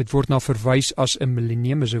 Dit word na verwys as 'n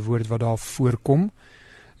millennium, is 'n woord wat daar voorkom,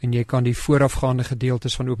 en jy kan die voorafgaande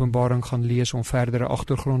gedeeltes van Openbaring gaan lees om verdere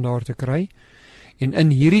agtergrond daar te kry. En in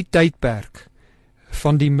hierdie tydperk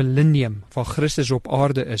van die millennium, waar Christus op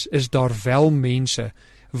aarde is daar wel mense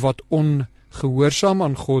wat ongehoorsaam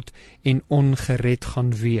aan God en ongered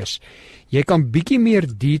gaan wees. Jy kan bietjie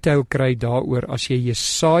meer detail kry daaroor as jy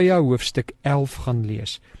Jesaja hoofstuk 11 gaan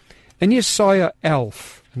lees. In Jesaja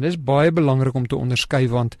 11, en dit is baie belangrik om te onderskei,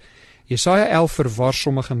 want Jesaja 11 verwar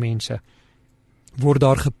sommige mense, word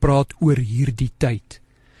daar gepraat oor hierdie tyd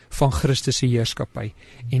van Christus se heerskappy.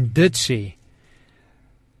 En dit sê,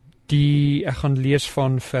 ek gaan lees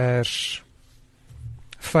van vers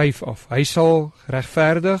 5 af. Hy sal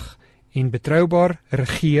regverdig en betroubaar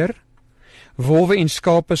regeer. Wolwe en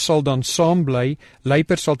skape sal dan saam bly,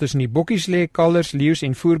 luipers sal tussen die bokkies lê, kalvers, leeu's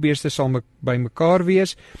en voerbeeste sal by mekaar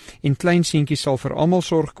wees, en klein seentjies sal vir almal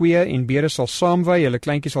sorg kwee, en beere sal saamwy, hulle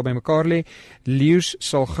kleintjies sal by mekaar lê, leeu's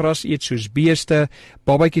sal gras eet soos beeste,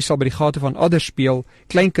 babatjies sal by die gate van adders speel,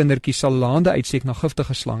 klein kindertjies sal hulle hande uitsteek na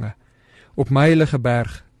giftige slange. Op my heilige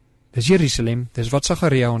berg, dis Jerusalem, dis wat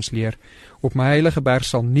Sagaria ons leer, op my heilige berg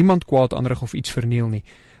sal niemand kwaad aanrig of iets verniel nie,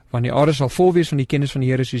 want die aarde sal vol wees van die kennis van die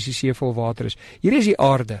Here soos die see vol water is. Hier is die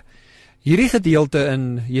aarde. Hierdie gedeelte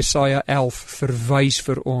in Jesaja 11 verwys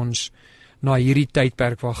vir ons na hierdie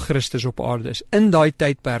tydperk waar Christus op aarde is. In daai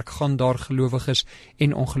tydperk gaan daar gelowiges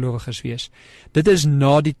en ongelowiges wees. Dit is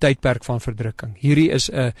na die tydperk van verdrukking. Hierdie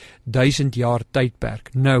is 'n 1000 jaar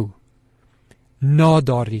tydperk. Nou, na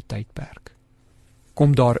daardie tydperk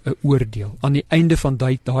kom daar 'n oordeel. Aan die einde van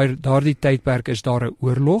daardie tydperk is daar 'n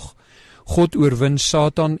oorlog. God oorwin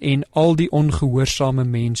Satan en al die ongehoorsame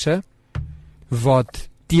mense wat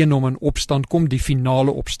teen hom in opstand kom, die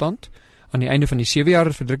finale opstand. Aan die einde van die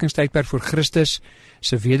 7-jarige verdrukkingstydperk voor Christus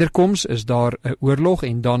se wederkoms is daar 'n oorlog,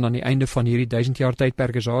 en dan aan die einde van hierdie 1000 jaar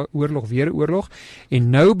tydperk is daar oorlog, weer 'n oorlog, en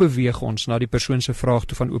nou beweeg ons na die persoon se vraag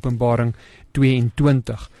toe van Openbaring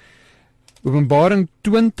 22. Openbaring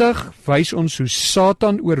 20 wys ons hoe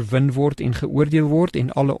Satan oorwin word en geoordeel word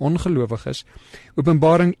en alle ongelowiges.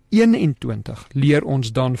 Openbaring 21 leer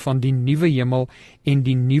ons dan van die nuwe hemel en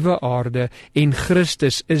die nuwe aarde, en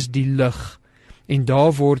Christus is die lig. En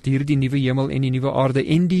daar word hierdie nuwe hemel en die nuwe aarde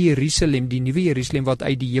en die Jerusalem, die nuwe Jerusalem wat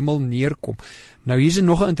uit die hemel neerkom. Nou hier is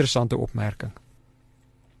nog 'n interessante opmerking.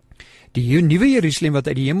 Die nuwe Jerusalem wat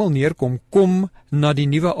uit die hemel neerkom, kom na die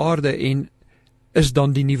nuwe aarde en is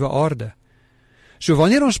dan die nuwe aarde. So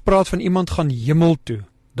wanneer ons praat van iemand gaan hemel toe,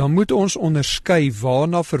 dan moet ons onderskei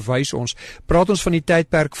waarna verwys ons. Praat ons van die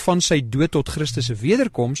tydperk van sy dood tot Christus se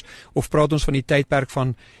wederkoms, of praat ons van die tydperk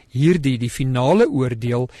van hierdie, die finale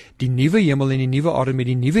oordeel, die nuwe hemel en die nuwe aarde met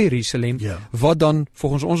die nuwe Jerusalem, wat dan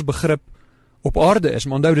volgens ons begrip op aarde is,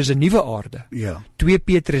 maar onthou dis 'n nuwe aarde. 2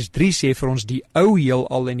 Petrus 3 sê vir ons die ou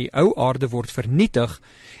heelal en die ou aarde word vernietig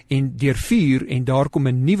en deur vuur, en daar kom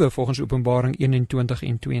 'n nuwe volgens Openbaring 21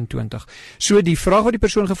 en 22. So die vraag wat die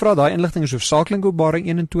persoon gevra het, daai inligting is hoofsaaklik Openbaring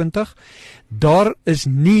 21. Daar is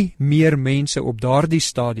nie meer mense op daardie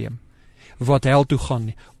stadium wat hel toe gaan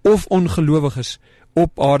nie, of ongelowiges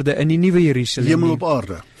op aarde in die nuwe Jerusalem. Hemel op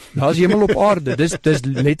aarde. Daar's hemel op aarde. Dis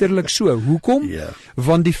letterlik so. Hoekom?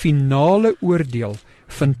 Want die finale oordeel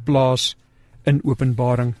vind plaas in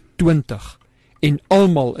Openbaring 20. En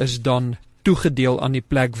almal is dan toegedeel aan die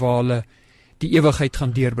plek waar hulle die ewigheid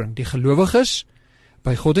gaan deurbring. Die gelowiges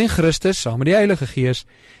by God en Christus saam met die Heilige Gees,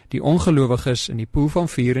 die ongelowiges in die poel van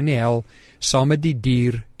vuur in die hel saam met die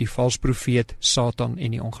dier, die valse profeet, Satan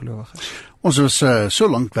en die ongelowiges. Ons was so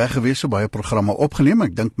lank weg gewees, so baie programme opgeneem.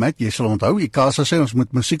 Ek dink Matt, jy sal onthou, Ikasa sê ons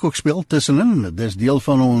moet musiek ook speel tussenin. Dis deel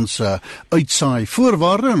van ons uitsaai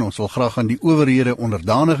voorwaarde en ons wil graag aan die owerhede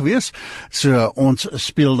onderdanig wees. So ons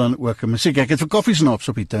speel dan ook musiek. Ek het vir koffiesnaps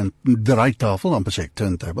op die draaitafel, amper sê ek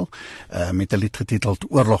turntable, met 'n lied getiteld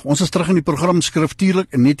Oorlog. Ons is terug in die program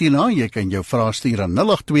skriftuurlik net hierna. Jy kan jou vrae stuur aan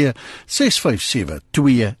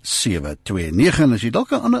 082-657-2729. En as jy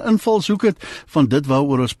dalk 'n ander invalshoek het van dit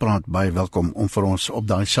waaroor ons praat, baie welkom om vir ons op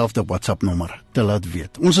daai selfde WhatsApp nommer te laat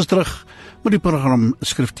weet. Ons is terug met die program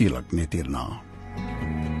skriftuurlik net hierna.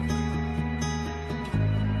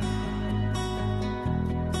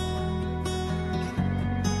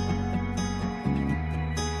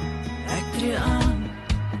 Ek tree aan,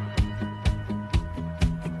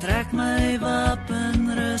 ek trek my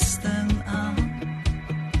wapenrusting aan,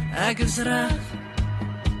 ek is reg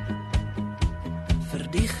vir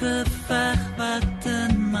die geveg wat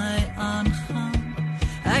in my aangaan.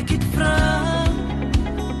 Ek het vrae,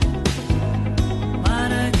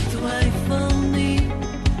 maar ek twyfel nie,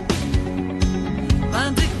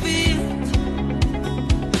 want ek weet,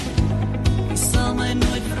 jy sal my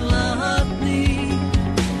nooit verlaat nie.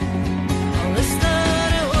 Al is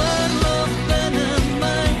daar 'n oorlog binne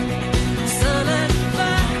my, sal ek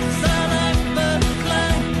veg, sal ek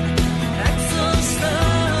beklei, ek sal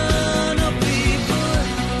staan op die boord,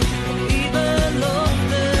 op die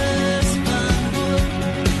beloftes van God.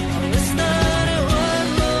 Al is daar 'n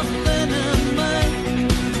oorlog binne my,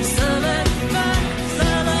 sal ek veg,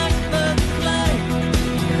 sal ek beklei,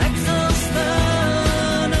 ek sal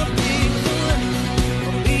staan op die boord,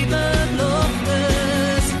 op die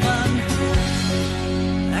beloftes van God.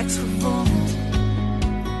 Ek's gewond,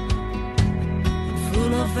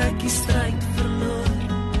 voel of ek die stryd verloor,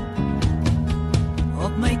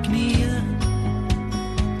 op my knieë,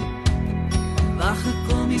 wag ek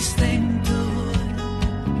om die stem te hoor,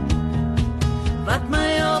 wat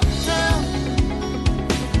my optel,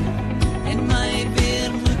 en my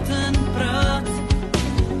weer moet praat,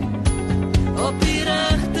 op die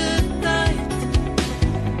regte tyd,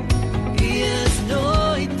 die is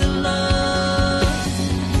nooit te laat.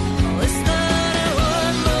 Al is daar 'n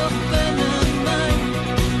oorlog binne my,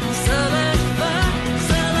 sal ek veg,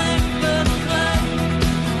 sal ek beklei,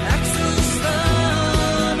 ek sal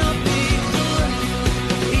staan op die boord,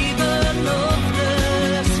 op die beloftes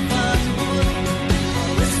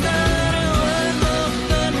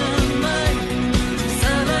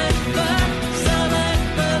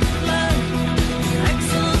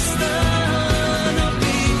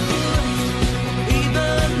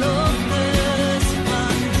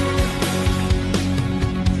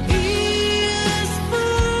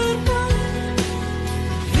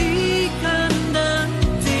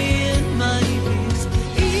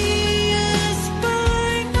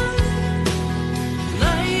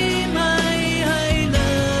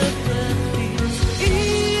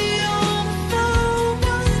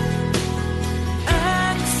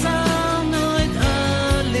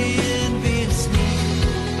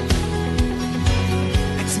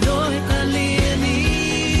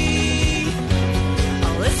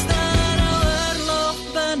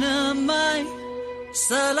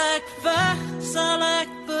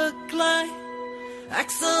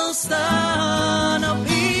staan op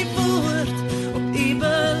u woord, op u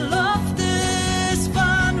beloftes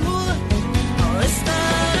van hoop. Al is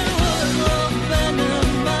daar 'n oorlog binne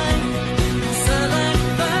my, sal ek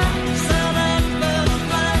bly.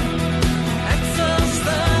 Ek sal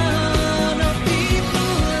staan op u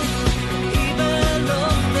woord, op u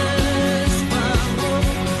beloftes van hoop.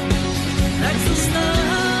 Ek sal staan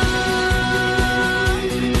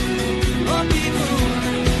op u woord,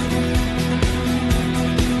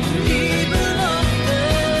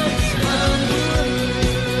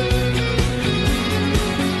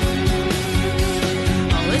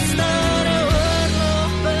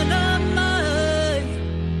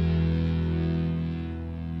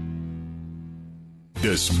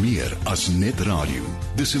 Dis meer as net radio.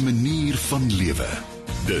 Dis 'n manier van lewe.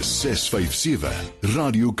 Dis 657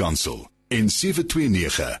 Radio Kansel en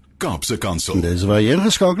 729 Kaapse Kansel. Dis waar jy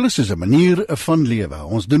ingeskakel is 'n manier van lewe.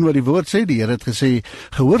 Ons doen wat die woord sê. Die Here het gesê,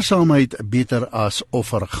 gehoorsaamheid beter as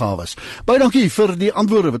offergawes. Baie dankie vir die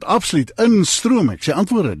antwoorde wat absoluut instroom. Ek sê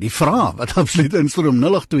antwoorde, die vrae wat absoluut instroom.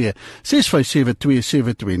 082 657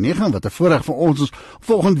 2729. Wat 'n voorreg vir ons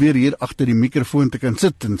volgende weer hier agter die mikrofoon te kan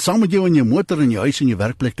sit en saam met jou in jou motor, in jou huis en jou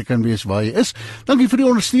werkplek te kan wees waar jy is. Dankie vir die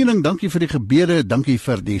ondersteuning, dankie vir die gebede, dankie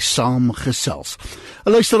vir die saamgesels.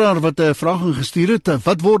 'n Luisteraar wat 'n vraag ingestuur het,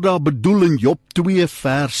 wat word daar bedoel in Job 2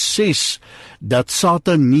 vers 6 dat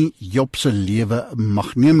Satan nie Job se lewe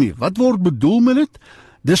mag neem nie? Wat word bedoel met dit?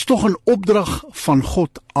 Dis tog 'n opdrag van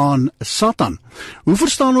God aan Satan. Hoe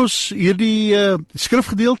verstaan ons hierdie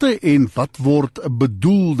skrifgedeelte en wat word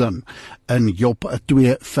bedoel dan in Job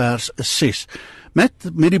 2 vers 6? Met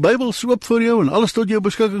die Bybel so oop vir jou en alles tot jou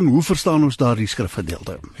beskikking, hoe verstaan ons daardie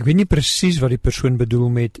skrifgedeelte? Ek weet nie presies wat die persoon bedoel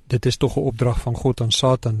met dit is tog 'n opdrag van God aan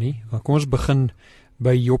Satan nie, maar kom ons begin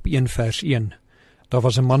by Job 1 vers 1. Daar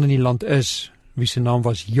was 'n man in die land Is, wie se naam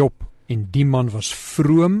was Job, en die man was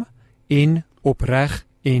vroom en opreg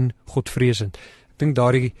en godvreesend. Ek dink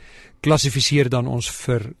daardie klassifiseer dan ons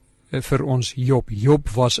vir ons Job. Job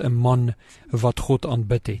was 'n man wat God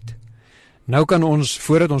aanbid het. Nou kan ons,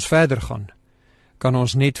 voordat ons verder gaan, kan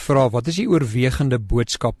ons net vra, wat is die oorwegende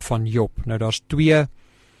boodskap van Job? Nou daar's twee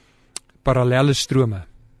parallelle strome.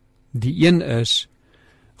 Die een is,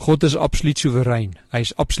 God is absoluut soewerein, hy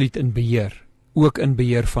is absoluut in beheer, ook in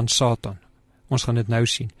beheer van Satan. Ons gaan dit nou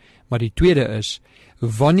sien. Maar die tweede is,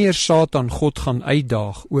 wanneer Satan God gaan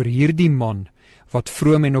uitdaag oor hierdie man, wat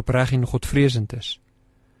vroom en opreg en godvreesend is,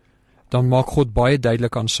 dan maak God baie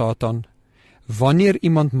duidelik aan Satan, wanneer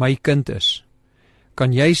iemand my kind is,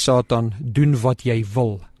 kan jy Satan doen wat jy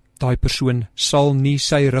wil, daai persoon sal nie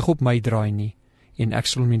sy rug op my draai nie, en ek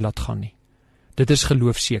sal hom nie laat gaan nie. Dit is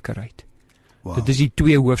geloofsekerheid. Wow. Dit is die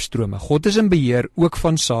twee hoofstrome. God is in beheer, ook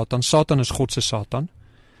van Satan. Satan is God se Satan.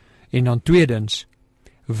 En dan tweedens,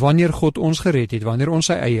 wanneer God ons gered het, wanneer ons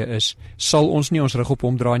sy eie is, sal ons nie ons rug op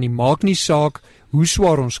hom draai nie. Maak nie saak hoe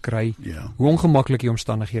swaar ons kry, hoe ongemaklik die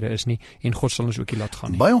omstandighede is nie, en God sal ons ook nie laat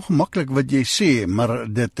gaan nie. Baie ongemaklik wat jy sê, maar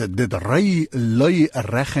dit lui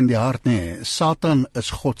reg in die hart, nee. Satan is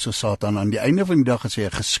God se Satan. Aan die einde van die dag is hy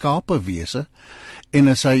 'n geskape wese, en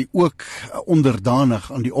is hy ook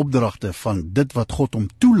onderdanig aan die opdragte van dit wat God hom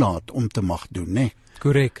toelaat om te mag doen, né?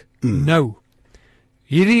 Korrek. Nou,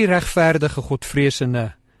 hierdie regverdige,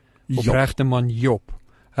 godvreesende, opregte man Job,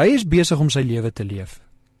 hy is besig om sy lewe te leef.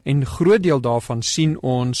 En groot deel daarvan sien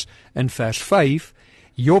ons in vers 5,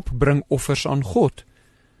 Job bring offers aan God.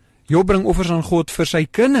 Job bring offers aan God vir sy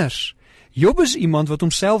kinders. Job is iemand wat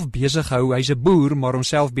homself besig hou, hy's 'n boer, maar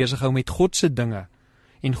homself besig hou met God se dinge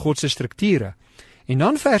en God se strukture. En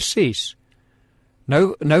dan vers 6,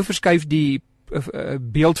 nou verskuif die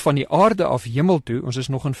beeld van die aarde af hemel toe, ons is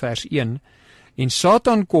nog in vers 1, en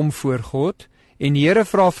Satan kom voor God, en die Here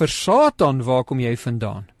vra vir Satan, waar kom jy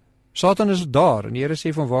vandaan? Satan is daar, en die Here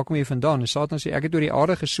sê van waar kom jy vandaan? En Satan sê, ek het oor die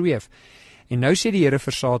aarde gesweef. En nou sê die Here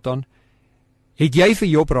vir Satan, het jy vir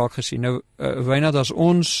Job raak gesien? Nou, Wynand, as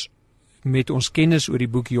ons met ons kennis oor die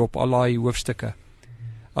boek Job, al die hoofstukke,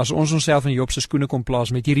 as ons onsself in Job se skoene kom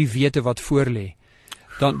plaas met hierdie wete wat voor lê,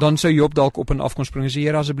 dan sou Job dalk op en af kon spring en sê,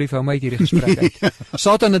 Here, asseblief hou my uit hierdie gesprek uit.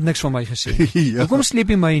 Satan het niks van my gesê. Hoekom sleep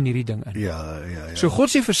jy my in hierdie ding in? Ja. So God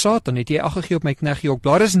sê vir Satan, het jy ag gegee op my knegt Job?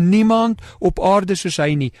 Daar is niemand op aarde soos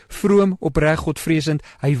hy nie, vroom, opreg, godvreesend,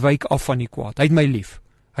 hy wyk af van die kwaad. Hy het my lief.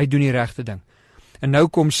 Hy doen die regte ding. En nou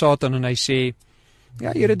kom Satan en hy sê,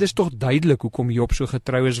 ja Here, dis tog duidelik hoekom Job so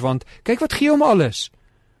getrou is, want kyk wat gee hom alles.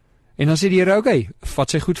 En dan sê die Here, okay,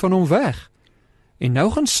 vat sy goed van hom weg. En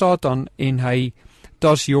nou gaan Satan en hy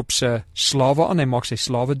tas Job se slawe aan, hy maak sy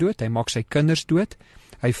slawe dood, hy maak sy kinders dood,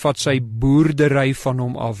 hy vat sy boerdery van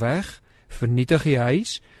hom af weg, vernietig die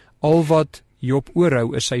huis, al wat Job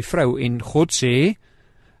oorhou is sy vrou, en God sê,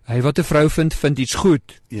 Hy wat 'n vrou vind iets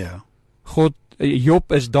goed. Ja.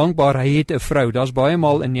 Job is dankbaar hy het 'n vrou. Daar's baie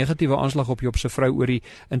maal 'n negatiewe aanslag op Job se vrou oor die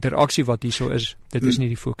interaksie wat hierso is. Dit is nie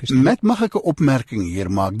die fokus nie. Matt, mag ek 'n opmerking hier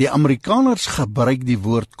maak? Die Amerikaners gebruik die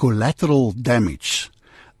woord collateral damage.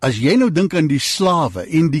 As jy nou dink aan die slawe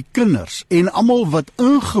en die kinders en almal wat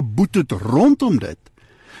ingeboet het rondom dit,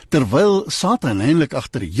 terwyl Satan eintlik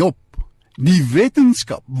agter Job, die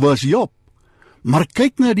wetenskap was Job. Maar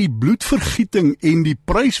kyk na die bloedvergieting en die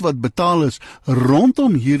prys wat betaal is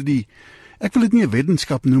rondom hierdie, ek wil dit nie 'n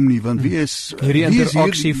wetenskap noem nie, want wie is hierdie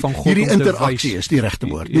interaksie van God hierdie om te interaksie wys. is die regte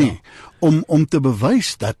woord, nee, om te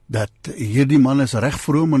bewys dat hierdie man is reg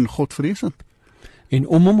vroom en godvreesend. En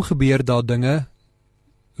om hom gebeur daar dinge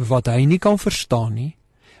wat hy nie kan verstaan nie,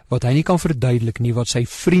 wat hy nie kan verduidelik nie, wat sy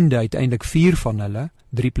vriende uiteindelik 4 van hulle,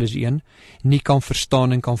 3 + 1, nie kan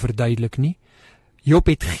verstaan en kan verduidelik nie. Job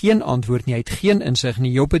het geen antwoord nie, hy het geen insig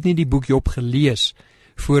nie. Job het nie die boek Job gelees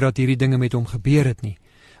voordat hierdie dinge met hom gebeur het nie.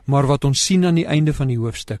 Maar wat ons sien aan die einde van die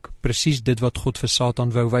hoofstuk, presies dit wat God vir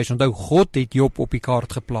Satan wou wys. Onthou, God het Job op die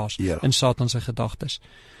kaart geplaas in Satan se gedagtes.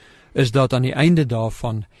 Is dat aan die einde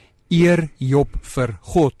daarvan eer Job vir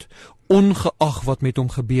God, ongeag wat met hom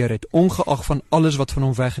gebeur het, ongeag van alles wat van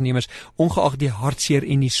hom weggeneem is, ongeag die hartseer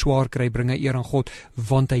en die swaar kry, bring hy eer aan God,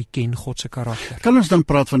 want hy ken God se karakter. Kan ons dan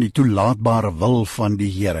praat van die toelaatbare wil van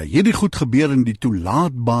die Here? Hierdie goed gebeur in die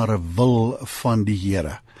toelaatbare wil van die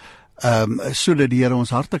Here. Sodat die Here ons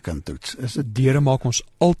harte kan toets. Is dit? Deure maak ons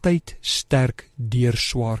altyd sterk deur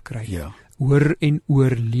swaar kry. Ja. Oor en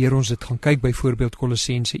oor leer ons dit. Gaan kyk byvoorbeeld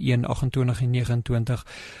Kolossense 1:28 en 29.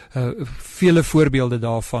 Vele voorbeelde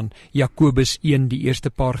daarvan. Jakobus 1, die eerste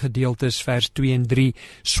paar gedeeltes, vers 2 en 3.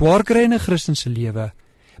 Swaar kry in 'n Christelike lewe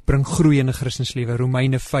bring groei in 'n Christelike lewe.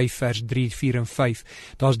 Romeine 5 vers 3, 4 en 5.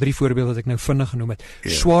 Daar's 3 voorbeelde wat ek nou vinnig genoem het. Ja.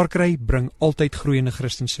 Swaar kry bring altyd groei in 'n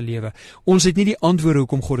Christelike lewe. Ons het nie die antwoorde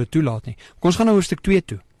hoekom God dit toelaat nie. Kom ons gaan nou hoofstuk 2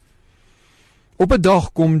 toe. Op 'n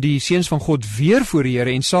dag kom die seuns van God weer voor die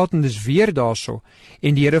Here en Satan is weer daarso.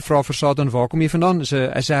 En die Here vra vir Satan, waar kom jy vandaan? Is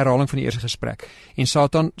 'n herhaling van die eerste gesprek. En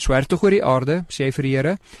Satan swerf tog oor die aarde, sê hy vir die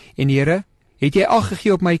Here. En die Here, het jy ag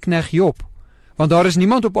gegee op my knegt Job? Want daar is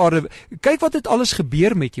niemand op aarde. Kyk wat het alles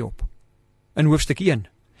gebeur met Job. In hoofstuk 1.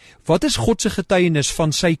 Wat is God se getuienis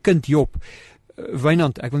van sy kind Job?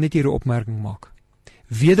 Wynand, ek wil net hier 'n opmerking maak.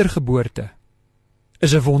 Wedergeboorte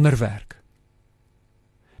is 'n wonderwerk.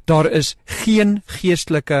 Daar is geen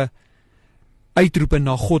geestelike uitroepe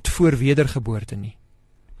na God voor wedergeboorte nie.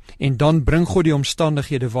 En dan bring God die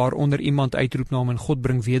omstandighede waaronder iemand uitroep na hom en God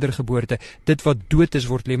bring wedergeboorte. Dit wat dood is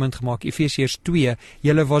word lewend gemaak. Efesiërs 2,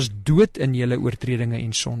 julle was dood in julle oortredinge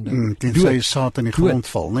en sonde. Tensy Satan in die grond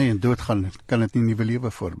val, nee, en dood kan dit nie nuwe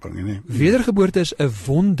lewe voortbring nie. Wedergeboorte is 'n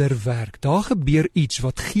wonderwerk. Daar gebeur iets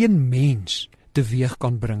wat geen mens teweeg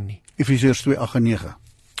kan bring nie. Efesiërs 2, 8 en 9.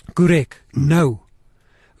 Korrek. Nou,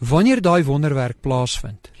 wanneer daai wonderwerk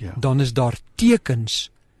plaasvind, Ja. dan is daar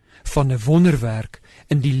tekens van 'n wonderwerk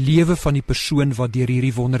in die lewe van die persoon wat deur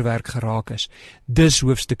hierdie wonderwerk geraak is. Dis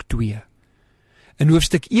hoofstuk 2. In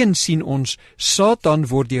hoofstuk 1 sien ons Satan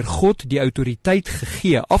word deur God die autoriteit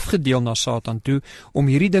gegee, afgedeel na Satan toe om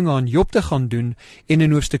hierdie dinge aan Job te gaan doen, en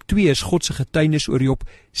in hoofstuk 2 is God se getuienis oor Job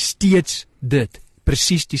steeds dit,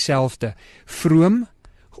 presies dieselfde. Vroom,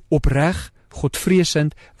 opreg,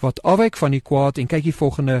 godvreesend, wat afwyk van die kwaad, en kyk die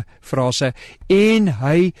volgende frase, en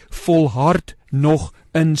hy volhard nog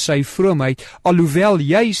in sy vroomheid, alhoewel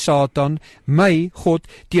jy Satan, my God,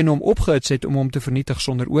 teen hom opgehits het om hom te vernietig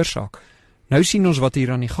sonder oorsaak. Nou sien ons wat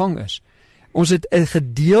hier aan die gang is. Ons het 'n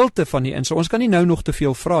gedeelte van die insig. Ons kan nie nou nog te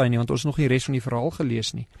veel vra nie, want ons het nog nie die res van die verhaal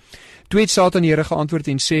gelees nie. Toe het Satan die Here geantwoord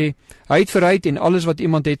en sê, hy het verryd en alles wat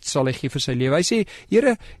iemand het, sal hy gee vir sy lewe. Hy sê,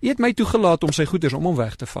 Here, u het my toegelaat om sy goeders om hom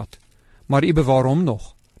weg te vat, maar u bewaar hom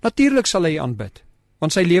nog. Natuurlik sal hy aanbid,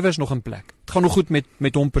 want sy lewe is nog in plek. Het gaan nog goed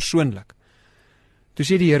met hom persoonlik. Toe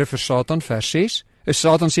sê die Here vir Satan, vers 6,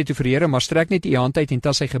 Satan sê toe vir die Here, maar strek net u hand uit en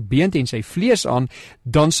tas sy gebeente en sy vlees aan,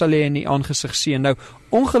 dan sal hy in die aangesig seën. Nou,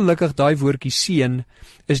 ongelukkig daai woordjie seën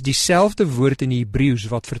is dieselfde woord in die Hebreëus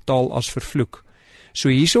wat vertaal as vervloek. So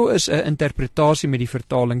hierso is 'n interpretasie met die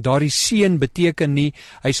vertaling. Daardie seën beteken nie,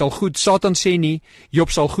 hy sal goed, Satan sê nie, Job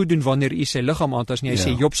sal goed doen wanneer u sy liggaam aantas nie, hy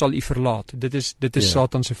sê Job sal u verlaat. Dit is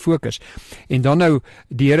Satan se fokus. En dan nou,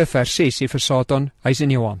 die Here vers 6 sê vir Satan, hy's in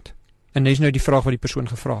jou hand. En dis nou die vraag wat die persoon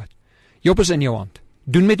gevra het. Job is in jou hand.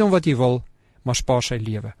 Doen met hom wat jy wil, maar spaar sy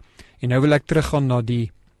lewe. En nou wil ek teruggaan na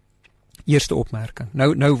die eerste opmerking.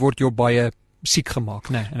 Nou word Job baie siek gemaak,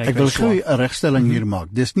 né? Nee, ek wil gou 'n regstelling hier maak.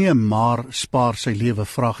 Dis nie 'n maar spaar sy lewe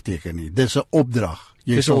vraagteken nie. Dis 'n opdrag.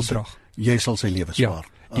 Dis 'n opdrag. Jy sal sy lewe spaar.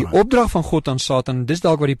 Die opdrag van God aan Satan, dis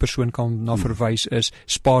dalk wat die persoon kan na verwys, is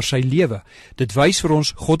spaar sy lewe. Dit wys vir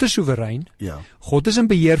ons, God is soewerein, God is in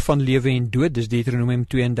beheer van lewe en dood, dis Deuteronomium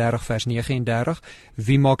 32 vers 39,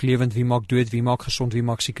 wie maak lewend, wie maak dood, wie maak gesond, wie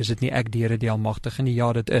maak siek, is dit nie ek die Here die Almagtige nie?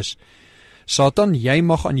 Ja, dit is. Satan, jy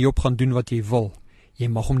mag aan Job gaan doen wat jy wil, jy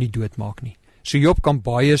mag hom nie doodmaak nie. So Job kan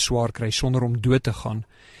baie swaar kry sonder om dood te gaan.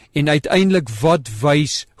 En uiteindelik, wat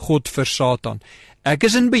wys God vir Satan? Ek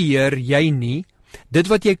is in beheer, jy nie. Dit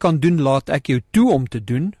wat jy kan doen, laat ek jou toe om te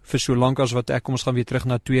doen, vir so lank as wat ek, kom ons gaan weer terug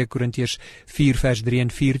na 2 Korintiërs 4 vers 3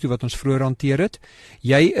 en 4 toe, wat ons vroeër hanteer het.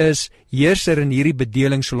 Jy is heerser in hierdie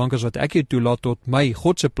bedeling, so lank as wat ek jou toelaat tot my,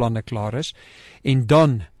 God se planne klaar is. En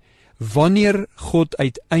dan, wanneer God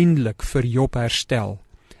uiteindelik vir Job herstel,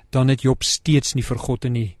 dan het Job steeds nie vir God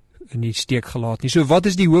in die steek gelaat nie. So wat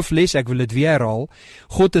is die hoofles? Ek wil dit weer herhaal.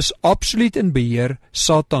 God is absoluut in beheer,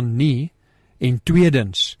 Satan nie. En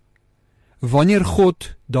tweedens, wanneer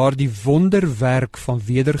God daardie wonderwerk van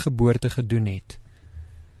wedergeboorte gedoen het,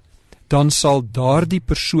 dan sal daardie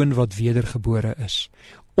persoon wat wedergebore is,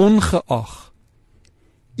 ongeag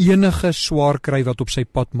enige swaar kry wat op sy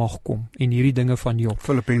pad mag kom, en hierdie dinge van Job,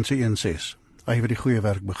 Filippense 1:6, hy wat die goeie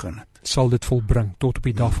werk begin het, sal dit volbring tot op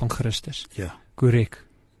die dag van Christus. Ja. Korrek.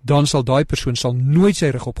 Dan sal daai persoon sal nooit sy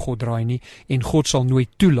rug op God draai nie, en God sal nooit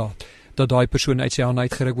toelaat dat daai persoon uit sy hande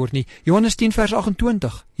uitgeruk word nie. Johannes 10 vers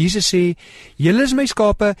 28, Jesus sê, julle is my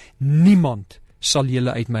skape, niemand sal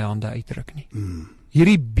julle uit my hande uitruk nie.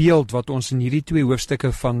 Hierdie beeld wat ons in hierdie 2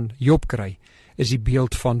 hoofstukke van Job kry, is die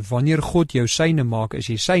beeld van wanneer God jou syne maak, is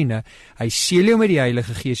jy syne, hy seël jou met die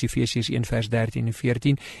Heilige Gees, Efesiërs 1 vers 13 en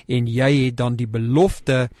 14, en jy het dan die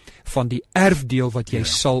belofte van die erfdeel wat jy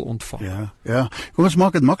sal ontvang. Ja, kom ons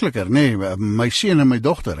maak dit makliker, nee, my seun en my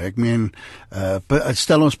dogter, ek meen,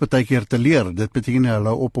 stel ons partykeer te leer, dit beteken nie,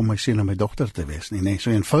 hou op om my seun en my dogter te wees nie, so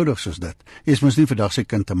eenvoudig soos dit. Jy is mos nie vandag sy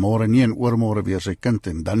kind en môre nie, en oormôre weer sy kind,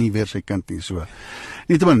 en dan nie weer sy kind nie, so.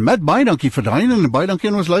 Nietemin, Matt, baie dankie vir daai en baie dankie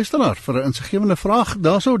aan ons luisteraar vir 'n insiggewende vraag.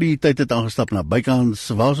 Daarsou die tyd het aangestap na bykans,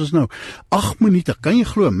 waar is ons nou? 8 minute, kan jy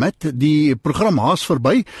glo, Matt, die program haas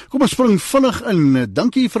verby. Kom ons spring vinnig in.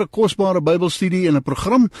 Dankie vir 'n kosbare Bybelstudie en 'n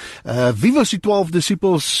program. Wie was die 12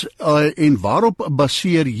 dissipels en waarop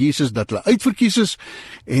baseer Jesus dat hulle uitverkies is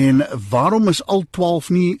en waarom is al 12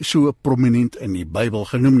 nie so prominent in die Bybel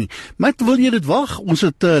genoem nie? Matt, wil jy dit wag? Ons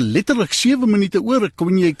het letterlik 7 minute oor.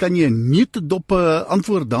 Kan jy 'n neutedop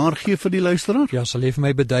antwoord daar gee vir die luisteraar? Ja, sal jy vir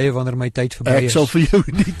my beduie wanneer my tyd verby is. Ek sal vir jou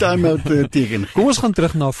die time-out teken. Kom ons gaan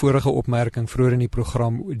terug na vorige opmerking vroeër in die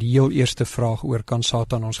program, die heel eerste vraag oor kan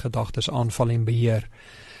Satan ons gedagtes aanval en beheer.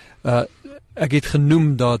 Ek het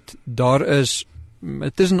genoem dat daar is,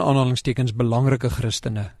 tussen aanhalingstekens, belangrike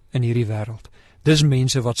Christene in hierdie wêreld. Dis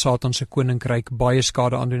mense wat Satan se koninkryk baie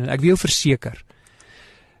skade aandoen, en ek wil jou verseker,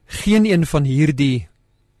 geen een van hierdie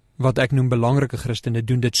wat ek noem belangrike Christene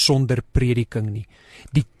doen dit sonder prediking nie.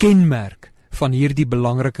 Die kenmerk van hierdie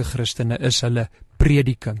belangrike Christene is hulle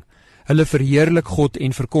prediking. Hulle verheerlik God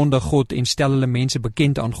en verkondig God en stel hulle mense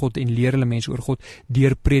bekend aan God en leer hulle mense oor God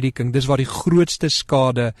deur prediking. Dis waar die grootste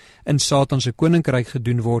skade in Satan se koninkryk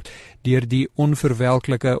gedoen word, deur die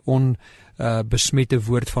onverwelklike, besmette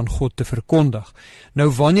woord van God te verkondig. Nou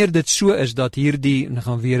wanneer dit so is dat hierdie, en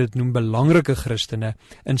gaan weer dit noem, belangrike Christene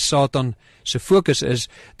in Satan se fokus is,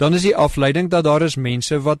 dan is die afleiding dat daar is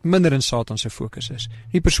mense wat minder in Satan se fokus is.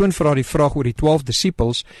 Die persoon vra die vraag oor die 12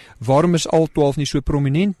 dissipels, waarom is al 12 nie so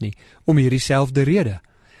prominent nie? Om hierdie selfde rede.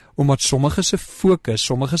 Omdat sommige se fokus,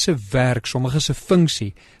 sommige se werk, sommige se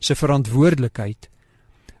funksie, se verantwoordelikheid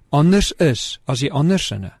anders is as die ander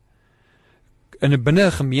sinne. Binne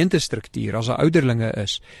 'n gemeentestruktuur, as 'n ouderlinge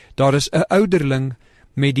is, daar is 'n ouderling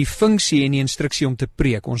met die funksie en die instruksie om te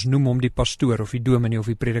preek. Ons noem hom die pastoor of die dominee of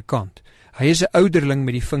die predikant. Hy is 'n ouderling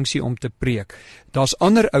met die funksie om te preek. Daar's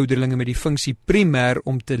ander ouderlinge met die funksie primêr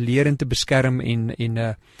om te leer en te beskerm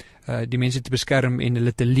en die mense te beskerm en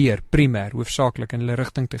hulle te leer, primêr, hoofsaaklik in hulle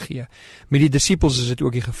rigting te gee. Met die dissipels is dit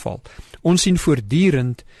ook die geval. Ons sien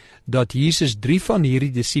voortdurend dat Jesus 3 van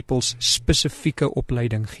hierdie dissipels spesifieke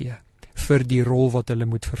opleiding gee vir die rol wat hulle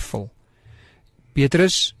moet vervul.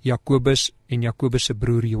 Petrus, Jakobus en Jakobus se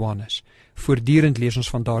broer Johannes. Voortdurend lees ons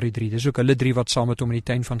van daardie 3. Dis ook hulle 3 wat saam met hom in die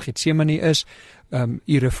tuin van Getsemane is,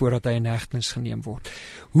 ure voordat hy in hegtenis geneem word.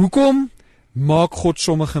 Hoekom maak God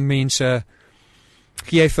sommige mense,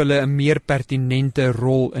 gee hy vir hulle 'n meer pertinente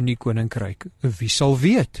rol in die koninkryk? Wie sal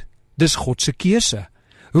weet? Dis God se keuse.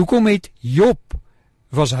 Hoekom het Job,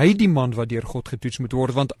 was hy die man wat deur God getoets moet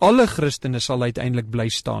word, want alle Christene sal uiteindelik bly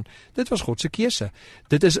staan. Dit was God se keuse.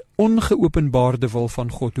 Dit is ongeopenbaarde wil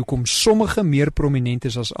van God, hoekom sommige meer prominent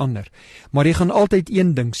is as ander. Maar jy gaan altyd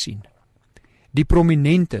een ding sien. Die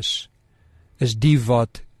prominentes is die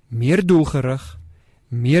wat meer doelgerig,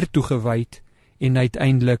 meer toegewyd en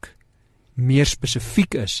uiteindelik meer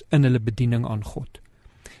spesifiek is in hulle bediening aan God.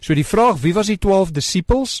 So die vraag, wie was die 12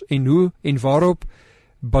 dissipels en hoe en waarop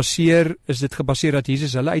is dit gebaseer dat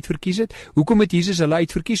Jesus hulle uitverkies het? Hoekom het Jesus hulle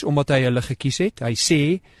uitverkies? Omdat hy hulle gekies het. Hy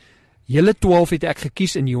sê, julle 12 het ek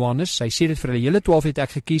gekies in Johannes. Hy sê dit vir hulle, julle 12 het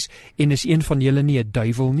ek gekies en is een van julle nie 'n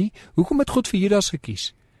duiwel nie. Hoekom het God vir Judas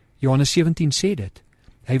gekies? Johannes 17 sê dit.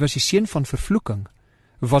 Hy was die seun van vervloeking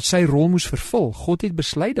wat sy rol moes vervul. God het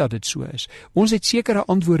besluit dat dit so is. Ons het sekere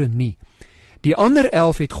antwoorde nie. Die ander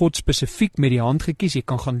 11 het God spesifiek met die hand gekies. Jy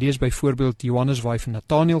kan gaan lees byvoorbeeld Johannes waar hy vir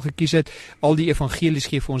Nathanael gekies het. Al die evangelies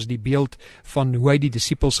gee vir ons die beeld van hoe hy die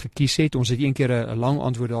dissipels gekies het. Ons het een keer 'n lang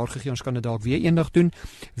antwoord daar gegee. Ons kan dit dalk weer eendag doen.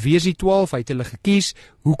 Wie is die 12? Hy het hulle gekies.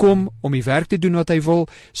 Hoekom? Om die werk te doen wat hy wil.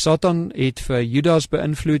 Satan het vir Judas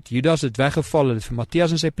beïnvloed. Judas het weggeval. Hy het vir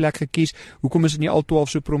Matteus in sy plek gekies. Hoekom is dit nie al 12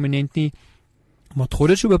 so prominent nie? Omdat God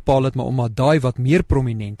dit so bepaal het, maar omdat daai wat meer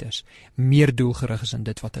prominent is, meer doelgerig is in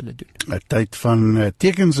dit wat hulle doen. 'n Tyd van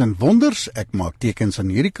tekens en wonders. Ek maak tekens aan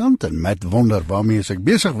hierdie kant en Matt wonder waarmee is ek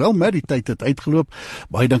besig. Wel, met die tyd het uitgeloop.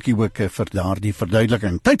 Baie dankie ook vir daardie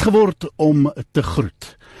verduideliking. Tyd geword om te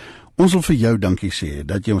groet. Ons wil vir jou dankie sê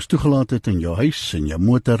dat jy ons toegelaat het in jou huis, in jou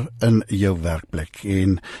motor, in jou werkplek.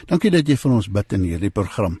 En dankie dat jy vir ons bid in hierdie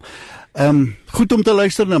program. Goed om te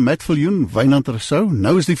luister na Matt Viljoen, Wynand Rousseau.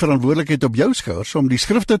 Nou is die verantwoordelikheid op jou skouers om die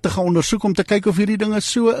skrifte te gaan ondersoek om te kyk of hierdie dinge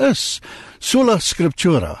so is. Sola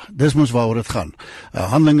Scriptura, dis mos waaroor dit gaan.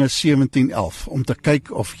 Handelinge 17:11 om te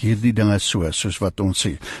kyk of hierdie dinge so is soos wat ons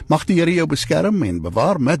sê. Mag die Here jou beskerm en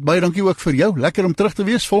bewaar. Matt, baie dankie ook vir jou. Lekker om terug te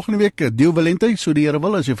wees. Volgende week deel Valentine, so die Here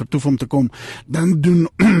wil as jy vertoef om te kom, dan doen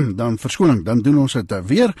ons dit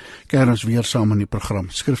weer. Kyk ons weer saam in die program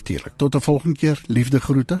skriftuurlik. Tot 'n volgende keer. Liefde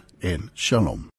groete en shalom.